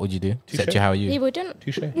that, what would you do? Accept you how he you. wouldn't.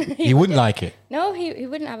 Touche. He wouldn't like it. No, he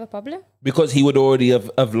wouldn't have a problem. Because he would already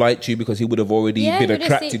have liked you, because he would have already Yeah, been he would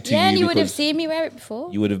have attracted seen, to yeah, and you, you would have because seen me wear it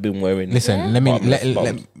before. you would have been wearing. Listen, let me bottomless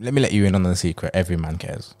bottoms. let me let you in on the secret. Every man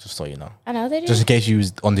cares, just so you know. I know they do. Just in case you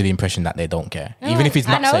was under the impression that they don't care, No, even if he's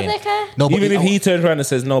I not know saying they care. no. But Even if he turns around and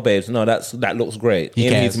says, no, babes, no, that looks great. He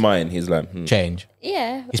In cares. his mind, he's like, change,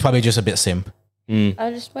 Yeah, he's probably just a bit simp.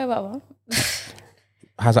 I just wear what I want.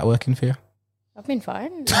 How's that working for you? I've been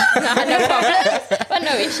fine. I've had no problems. I've had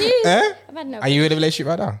no issues. I've had no. Are you in a relationship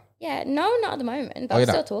right now? Yeah, no, not at the moment. But Oh, I'm you're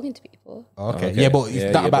still not? talking to people. Okay. Yeah, but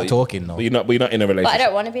it's not about talking, though. But you're not in a But I relationship.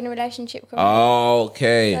 don't want to be in a relationship. currently. Oh,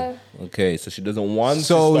 okay. So- Okay, so she doesn't want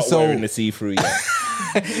So- to stop so- wearing the see-through yet.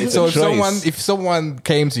 It's So a choice. if someone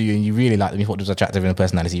came to you and you really liked them, you thought they was attractive in a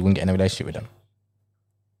personality, you wouldn't get in a relationship with them.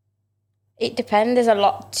 It depends. There's a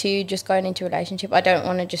lot to just going into a relationship. I don't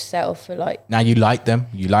want to just settle for like. Now you like them,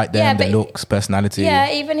 Yeah, their but- looks, personality. Yeah,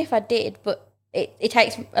 even if I did, but it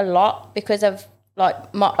takes a lot because of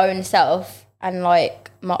like my own self and like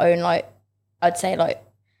my own like I'd say like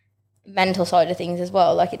mental side of things as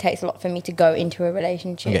well. Like it takes a lot for me to go into a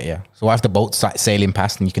relationship. Yeah, yeah. So what if the boat's sailing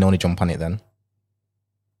past and you can only jump on it then?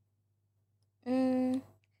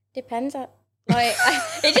 Depends. Like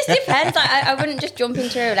it just depends. Like, I wouldn't just jump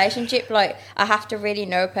into a relationship. Like I have to really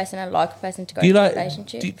know a person and like a person to go Do you into like a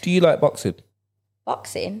relationship. do you like boxing?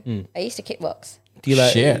 Boxing. I used to kickbox. Do you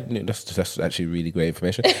like? Shit. No, that's actually really great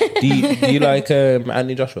information. Do you like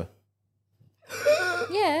Anthony Joshua?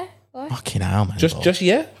 Yeah. Why? Fucking hell, man. Just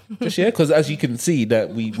yeah, because as you can see that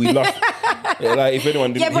we lost. Like if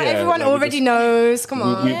anyone didn't Yeah, but hear, everyone like, we already just- knows. Come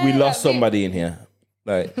on. we lost somebody in here.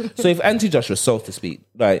 Like, so if Auntie Joshua, so to speak,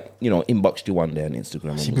 like, inboxed you one day on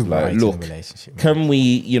Instagram and She'd was be like, right in a look, relationship, man. can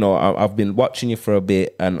we, I've been watching you for a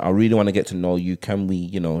bit and I really want to get to know you. Can we,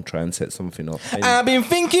 try and set something up? And I've been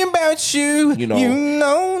thinking about you. You know.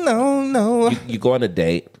 No. you go on a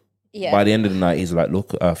date. Yeah. By the end of the night, he's like,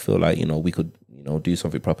 look, I feel like, we could, do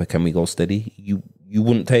something proper. Can we go steady? You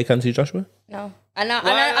wouldn't take Auntie Joshua? No. I know.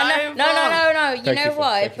 No. You Thank know you for-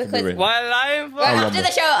 why? thank you for Because being- Why lying for? well, after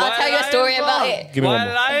the show, I'll tell you a story about it. Give me one Why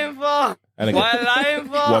more. lying for? And again. Why lying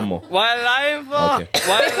for? One more. Why lying for? Okay.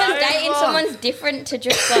 Why Because lying dating for? someone's different to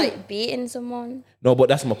just like beating someone. No, but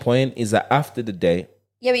that's my point, is that after the date,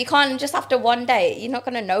 Yeah, but you can't just after one date. You're not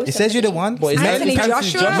gonna know. It says you're the one. but it's Anthony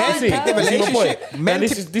Joshua? Men pick the This is my point. relationship. And Men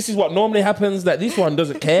this is what normally happens, that this one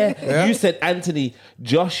doesn't care. You said Anthony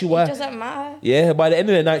Joshua. It doesn't matter. Yeah, by the end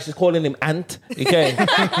of the night, she's calling him Ant. Okay.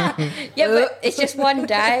 Yeah, but it's just one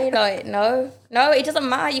day. Like, no, it doesn't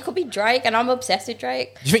matter. You could be Drake, and I'm obsessed with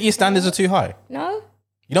Drake. Do you think your standards are too high? No,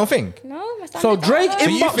 You don't think? No, my So standards Drake are low.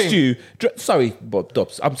 you inboxed think- you. Sorry, Bob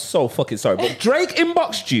Dobbs. I'm so fucking sorry, but Drake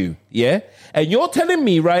inboxed you, yeah. And you're telling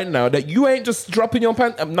me right now that you ain't just dropping your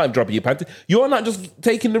pants. I'm not dropping your pants. You're not just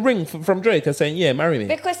taking the ring from Drake and saying, "Yeah, marry me."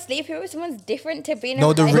 Because sleeping with someone's different to being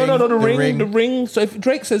No, in the a ring. relationship. No, The ring. the ring. So if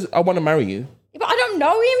Drake says, "I want to marry you," But I don't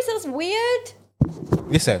know him, so it's weird.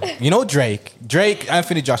 Listen, you know Drake,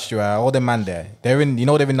 Anthony Joshua, all the man there. They're in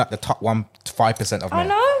like the top 5% of men. I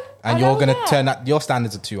know. And I you're know gonna that. turn that. Your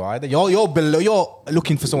standards are too high. You're below. You're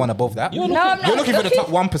looking for someone above that. You're No, I'm not You're looking for the top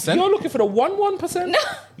 1%. you're looking for the 1%. No.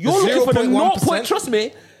 You're looking for the 0.1%. 0. Trust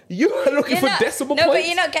me, you're looking for decimal no, points. but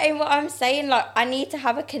you're not getting what I'm saying. Like, I need to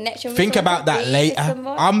have a connection with Think someone about to that be with later.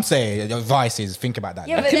 someone. I'm saying your advice is think about that.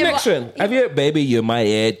 Yeah, later. but then Connection. what- Have you, baby? You're my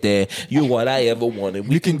head there. You're what I ever wanted.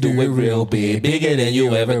 We can do it real big, bigger than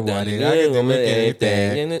you ever done it. I can do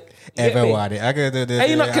Anything. anything. Ever wanted. I can do Are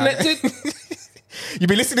you not connected? You've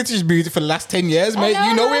been listening to his music for the last 10 years, mate. I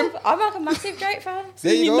You know him. I'm like a massive Drake fan.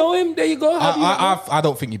 There you You go. know him. There you go. Have you not? I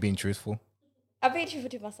don't think you're being truthful. I've been truthful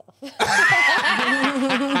to myself.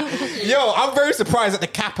 Yo, I'm very surprised that the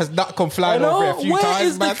cap has not come flying I know. over here a few Where times,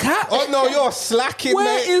 is the man. cap? Oh no, you're slacking, Where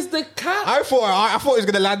mate. is the cap? I thought it was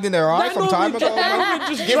gonna land in her eye That from time normally ago. man.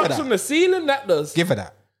 just Give her drops that. from the ceiling. That does. Give her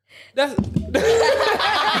that. That's Put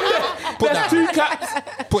that's that. two caps.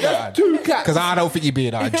 Put that. Two caps. Because I don't think you'd be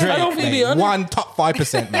in Drake. I don't think mate. you'd be on it. One top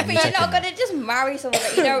 5%, man. But you're not gonna just marry someone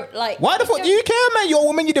that you don't like. Why the fuck do you care, man? You're a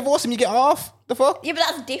woman, you divorce him, you get half. The fuck? Yeah, but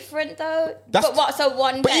that's different though. That's- but what? So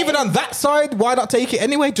one But day. even on that side, why not take it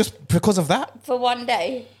anyway? Just because of that? for one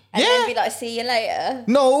day, and Yeah. then be like, "See you later."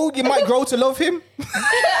 No, you might grow to love him.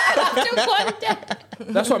 After one day.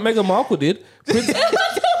 That's what Meghan Markle did.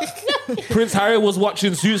 Prince Harry was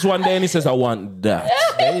watching Suits one day and he says, "I want that.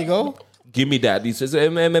 There you go. Give me that." He says,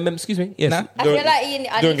 "Excuse me." Yes. Nah. I feel like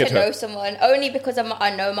I don't need get to know hurt. someone only because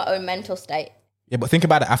I know my own mental state. Yeah, but think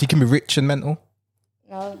about it. After you can be rich and mental.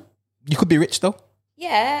 No. You could be rich though.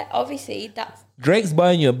 Yeah, obviously that's Drake's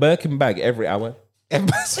buying you a Birkin bag every hour.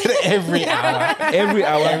 Every hour. Every hour. Every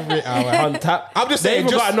hour. On tap. I'm just they saying,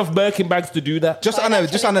 even just- got enough Birkin bags to do that. Just on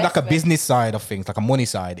Financial like a investment. business side of things, like a money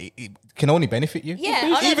side, it can only benefit you.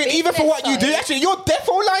 Yeah, on a even for what you do. business Actually, you're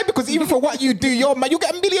defo lying because even for what you do, you'll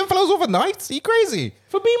get a million follows overnight. Are you crazy?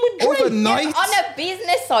 For being with Drake. Overnight. on a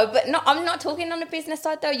business side, but not. I'm not talking on a business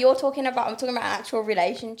side though. I'm talking about an actual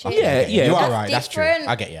relationship. Yeah, yeah. You are That's right. That's true. different.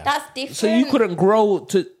 I get you. That's different. So you couldn't grow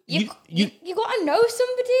to... You gotta know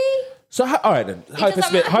somebody. So all right then.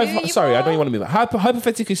 doesn't matter who you Sorry, I are. don't even want to move.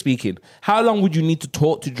 Hypothetically speaking, how long would you need to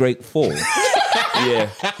talk to Drake for? Yeah,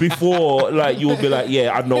 before like you would be like,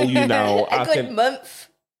 yeah, I know you now. A good month.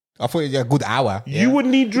 I thought it was a good hour. You would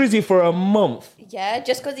need Drizzy for a month. Yeah,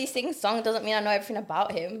 just because he sings songs doesn't mean I know everything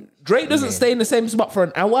about him. Drake doesn't stay in the same spot for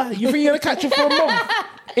an hour. You think you're gonna catch him for a month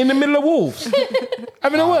in the middle of Wolves?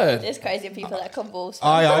 Having a word. There's crazy people that come balls.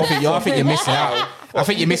 I think you're missing out. I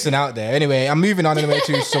think you're missing out there. Anyway, I'm moving on anyway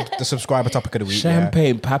to the subscriber topic of the week. Yeah.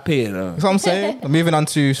 Champagne papi, you know. That's what I'm saying. I'm moving on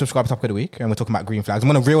to subscriber topic of the week, and we're talking about green flags. I'm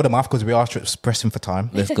going to reel them off because we are pressing for time.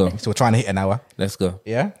 Let's go. So we're trying to hit an hour. Let's go.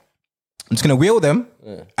 Yeah. I'm just going to wheel them,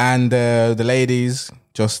 and the ladies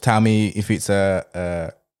just tell me if it's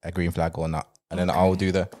a green flag or not, and then I'll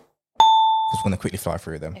do the. Just want to quickly fly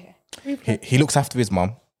through them. He looks after his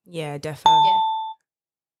mom. Yeah, definitely. Yeah,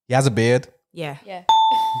 He has a beard. Yeah. yeah.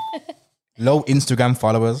 Low Instagram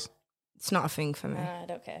followers. It's not a thing for me. I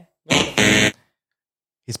don't care.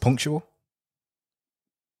 He's punctual.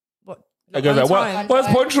 What? I go On like, time. what's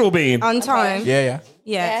punctual being? On time. Yeah. Yeah.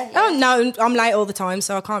 Yeah. Oh no, I'm late all the time,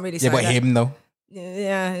 so I can't really say Yeah, but that. him though.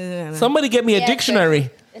 Yeah. Somebody get me a Yeah, dictionary.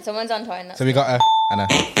 If someone's on time, that's So we got a and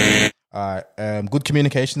a. All right. Good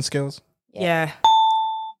communication skills. Yeah.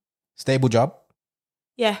 Stable job.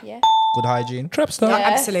 Yeah. yeah, Good hygiene. Trap star. Yeah.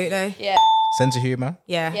 Absolutely. yeah, Sense of humor.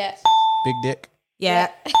 Yeah. yeah, Big dick. Yeah.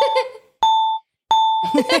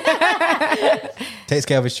 Takes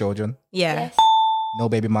care of his children. Yeah. yes. No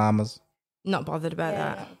baby mamas. Not bothered about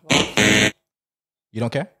Yeah, that. You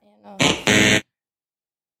don't care? no.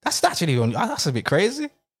 That's actually that's a bit crazy.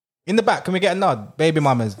 In the back, can we get a nod? Baby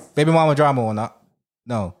mama drama or not?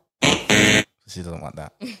 No. She doesn't want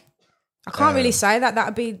that. I can't really say that.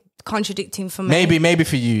 That'd be contradicting for me. Maybe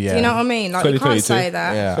for you, yeah. You know what I mean? Like you can't 2022. say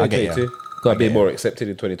that. Yeah, I get you. 2022. Got to be more accepted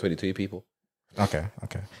in 2022, people. Okay.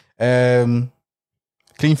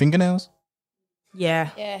 Clean fingernails. Yeah.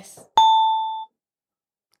 Yes,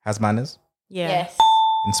 Has manners. Yeah. yes,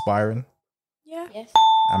 Inspiring. Yeah. yes,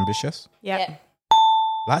 Ambitious. Yeah. yeah,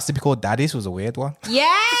 Likes to be called daddies was a weird one.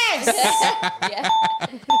 Yes. yeah.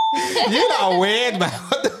 You're not weird, man.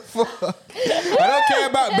 What the fuck? I don't care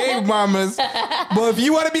about baby mamas, but if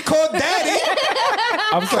you want to be called daddy,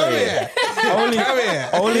 I'm sorry. here.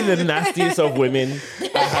 only the nastiest of women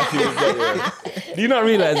are happy with that. Do you not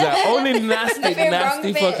realize that? Only nasty feel wrong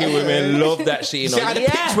nasty bit. fucking women love that shit. You See how know? the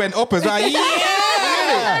pitch went up as well.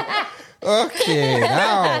 Yeah. Okay,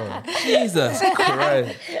 now. Jesus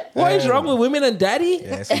Christ. What is wrong with women and daddy?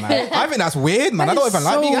 Yes, man. I think that's weird, man. I don't even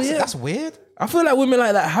like so me. weird. That's weird. I feel like women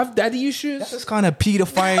like that have daddy issues. That's kind of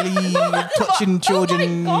paedophile, touching children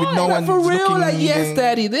with no one For real, looking. like yes,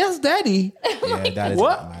 daddy. That's daddy. Yeah, that is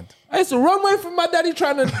What? mad. I used to run away from my daddy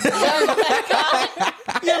trying to.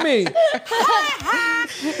 You get me?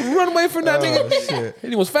 Run away from that nigga. Shit.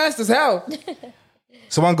 And he was fast as hell.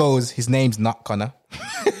 Someone goes, his name's not Connor.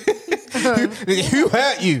 Who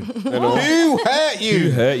hurt you? Who hurt you?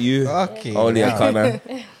 Who hurt you? Okay. Only a now. Connor.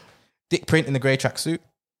 Dick print in the grey tracksuit.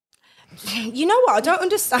 You know what? I don't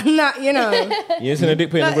understand that. You know, You ain't seen a dick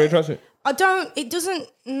print in a grey tracksuit? I don't. It doesn't.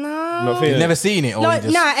 No. Not feeling You've it? never seen it, or Like,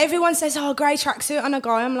 you just... nah. Everyone says, "Oh, grey tracksuit on a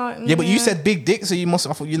guy." I'm like, Yeah, but you said big dick, so you must.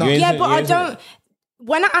 I thought you know. You ain't- yeah, but I ain't- don't.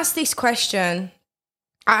 When I asked this question,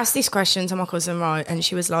 to my cousin, right, and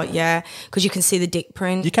she was like, "Yeah, because you can see the dick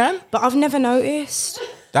print." You can. But I've never noticed.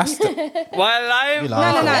 That's the. While live.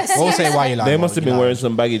 No. We'll say why you like. They must have been wearing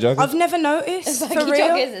some baggy joggers. I've never noticed. For Baggy real.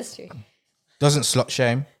 joggers, that's true. Doesn't slut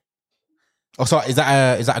shame. Oh, sorry. Is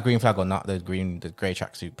that a green flag or not? The grey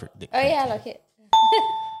tracksuit. Dick Oh print. yeah, I like it.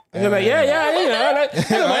 And they're like, yeah, you know, I like, I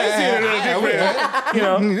see a little dick print, you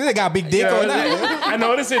know. They got a big dick on that. I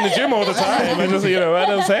notice it in the gym all the time. I just, you know, I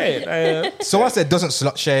don't say it. So I said doesn't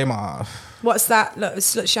slut shame. What's that? Look,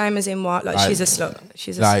 slut shame as in what? Like, Like- she's a slut.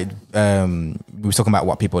 She's a Like we were talking about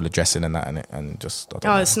what people are dressing and that and just. I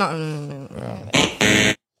don't Oh, know. it's not.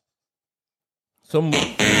 Some,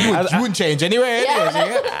 You wouldn't change anyway.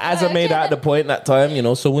 anyways, as I made out the point that time, you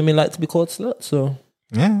know, some women like to be called sluts. So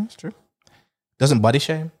yeah, that's true. Doesn't body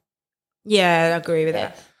shame. Yeah, I agree with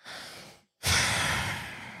that.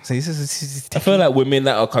 So this is I feel like women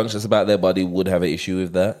that are conscious about their body would have an issue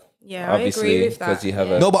with that. Yeah, I agree with that. because you have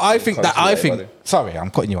a no, but I think that conscious about your body. Sorry,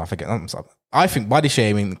 I'm cutting you off again. I'm sorry. I think body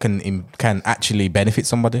shaming can actually benefit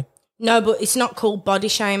somebody. No, but it's not called body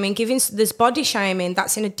shaming. There's body shaming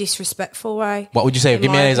that's in a disrespectful way. What would you say? In Give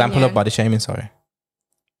me my an example of opinion. body shaming. Sorry.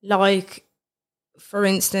 Like, for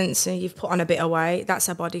instance, you've put on a bit of weight. That's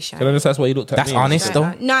a body shame. Can I just ask why you looked at That's me? honest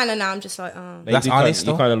though. No. I'm just like, oh. Like, That's you honest,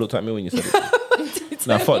 You though. kind of looked at me when you said it.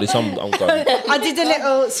 Nah, fuck this. I'm gone. I did a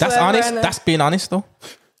little. That's swerve honest. around there. That's being honest though.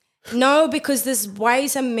 No, because there's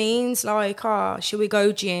ways and means. Like, should we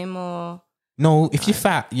go gym or? No, if you're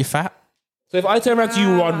fat, you're fat. So if I turn around to you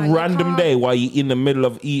Nah, on you random can't. day while you're in the middle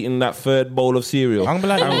of eating that third bowl of cereal I'm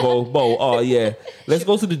like- and go, oh yeah, let's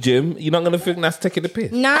go to the gym, you're not going to think that's taking the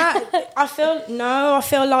piss. Nah, I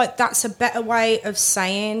feel like that's a better way of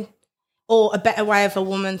saying, or a better way of a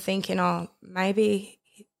woman thinking, oh, maybe,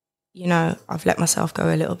 you know, I've let myself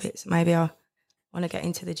go a little bit, so maybe I want to get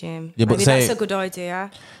into the gym. Yeah, but maybe say- that's a good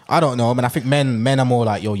idea. I don't know, man. I think men are more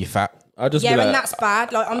like, yo, you're fat. I'll just Yeah, be like, and that's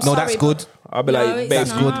bad. Like, I'm No, sorry. that's but good. I'll be No, like,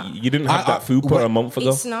 it's babe, not. you didn't have I- that food for wait, a month ago.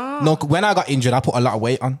 It's not. No, when I got injured, I put a lot of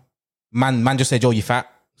weight on. Man just said, yo, you're fat.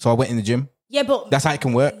 So I went in the gym. Yeah, but That's how it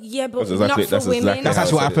can work. yeah, but That's exactly, not for that's women. exactly That's how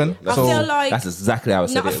actually I what said it. happened. That's, So- I feel like that's exactly how I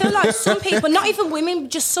said No, I it. feel like some people, not even women,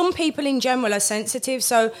 just some people in general are sensitive.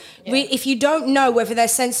 So if you don't know whether they're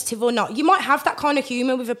sensitive or not, you might have that kind of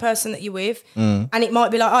humour with a person that you're with, and it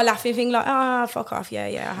might be like, oh, laughing thing, like, fuck off, yeah,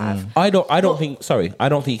 I have. I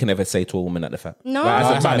don't think you can ever say to a woman that they're fat. No. Like,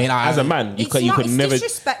 That's what I mean, as a man, you It's could not, could it's never.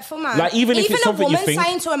 disrespectful, man. Like, even if it's something a you woman think-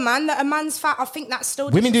 saying to a man that a man's fat, I think that's still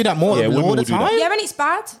Women do that more Yeah, women all the will do that. time. Yeah, and it's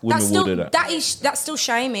bad. Women That's will still do that. that's still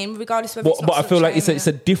shaming, regardless of whether it's But not I feel slut like it's shaming.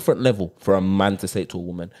 a different level for a man to say it to a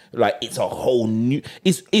woman. Like it's a whole new.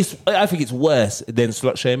 It's. I think it's worse than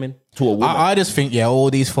slut shaming to a woman. I just think, yeah, all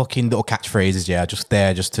these fucking little catchphrases, yeah, are just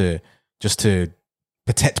there just to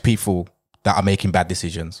protect people that are making bad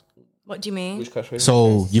decisions. What do you mean?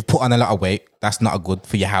 So you've put on a lot of weight. That's not good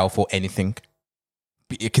for your health or anything.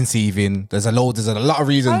 You're conceiving. There's a lot of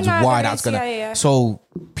reasons Oh, no, why there that's is, gonna. yeah. So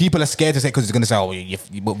people are scared to say because it's gonna say, oh,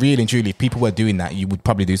 but really and truly, if people were doing that, you would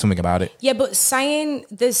probably do something about it. Yeah, but saying,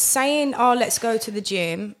 oh, let's go to the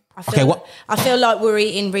gym. Okay, what- I feel like we're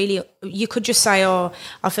eating really. You could just say, oh,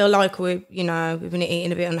 I feel like we've been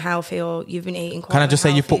eating a bit unhealthy, or you've been eating quite. Can I just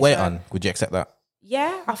say you put unhealthy, weight so- on? Would you accept that?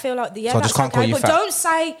 Yeah, I feel like So I that's just can't call okay, you but fat? don't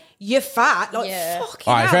say you're fat. Like Yeah. fucking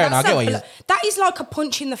All right, hell, fair enough, I that's get what you- that is like a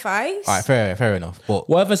punch in the face. All right, fair enough. But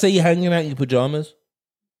What if I say you're hanging out in your pajamas?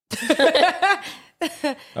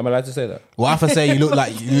 I'm allowed to say that. what if I say you look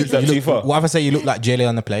like that too far? what if I say you look like jelly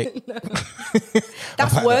on the plate?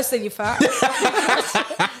 That's worse than you're fat.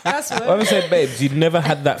 That's What worse. if I said, babes, you never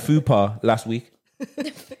had that fupa last week?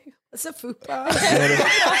 What's a fupa?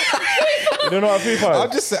 You don't know what a fupa I'm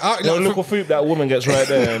is? just saying. You know, the little foop that woman gets right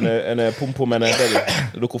there, and a pum pum and a belly.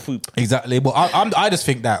 The little foop. Exactly, but I just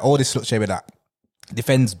think that all this slut shaming that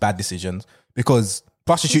defends bad decisions because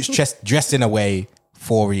prostitutes dress in a way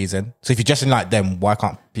for a reason. So if you're dressing like them, why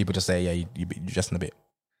can't people just say, yeah, you're dressing a bit?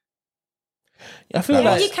 I feel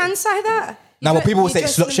like you can say that. No, but people will say You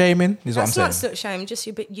slut shaming. Is what I'm That's saying. not slut shame. Just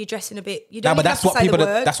you're dressing a bit. You No, don't. but even that's have what to say people. the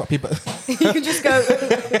word. That's what people. You can just go.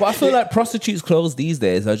 but I feel like prostitutes' clothes these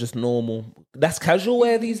days are just normal. That's casual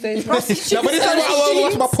wear these days. No, but this is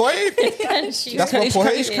what's my point. That's my It's, point.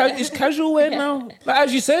 it's casual wear now. Like,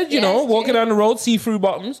 as you said, you know, it's walking true. down the road, see-through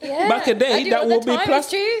bottoms. Yeah, Back in the I day, do that all the would be time,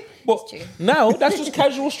 plastic. it's true. But It's true. now, that's just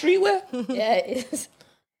casual streetwear. Yeah, it is.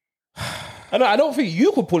 I don't think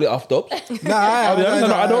you could pull it off, Dubs. Nah,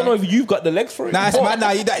 I don't know if you've got the legs for it. Nah, it's But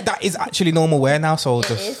mad. Nah, that is actually normal wear now. So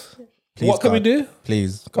just is. please, What can we God, do?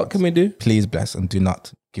 Please, What can we do? Please bless and do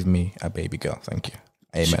not give me a baby girl. Thank you.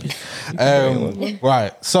 Amen.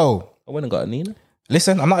 Right. So I went and got a Nina.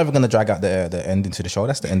 listen, I'm not even going to drag out the ending to the show.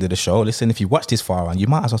 That's the end of the show. Listen, if you watch this far on, you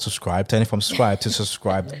might as well subscribe. Turn it from subscribe to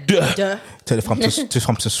subscribe. From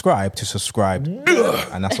subscribe to subscribe.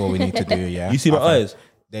 And that's all we need to do, yeah. You see my eyes?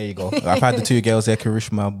 There you go. I've had the two girls there,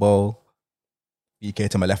 Karishma, Bo, BK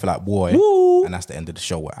to my left, like boy. Woo. And that's the end of the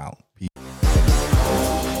show. We're out.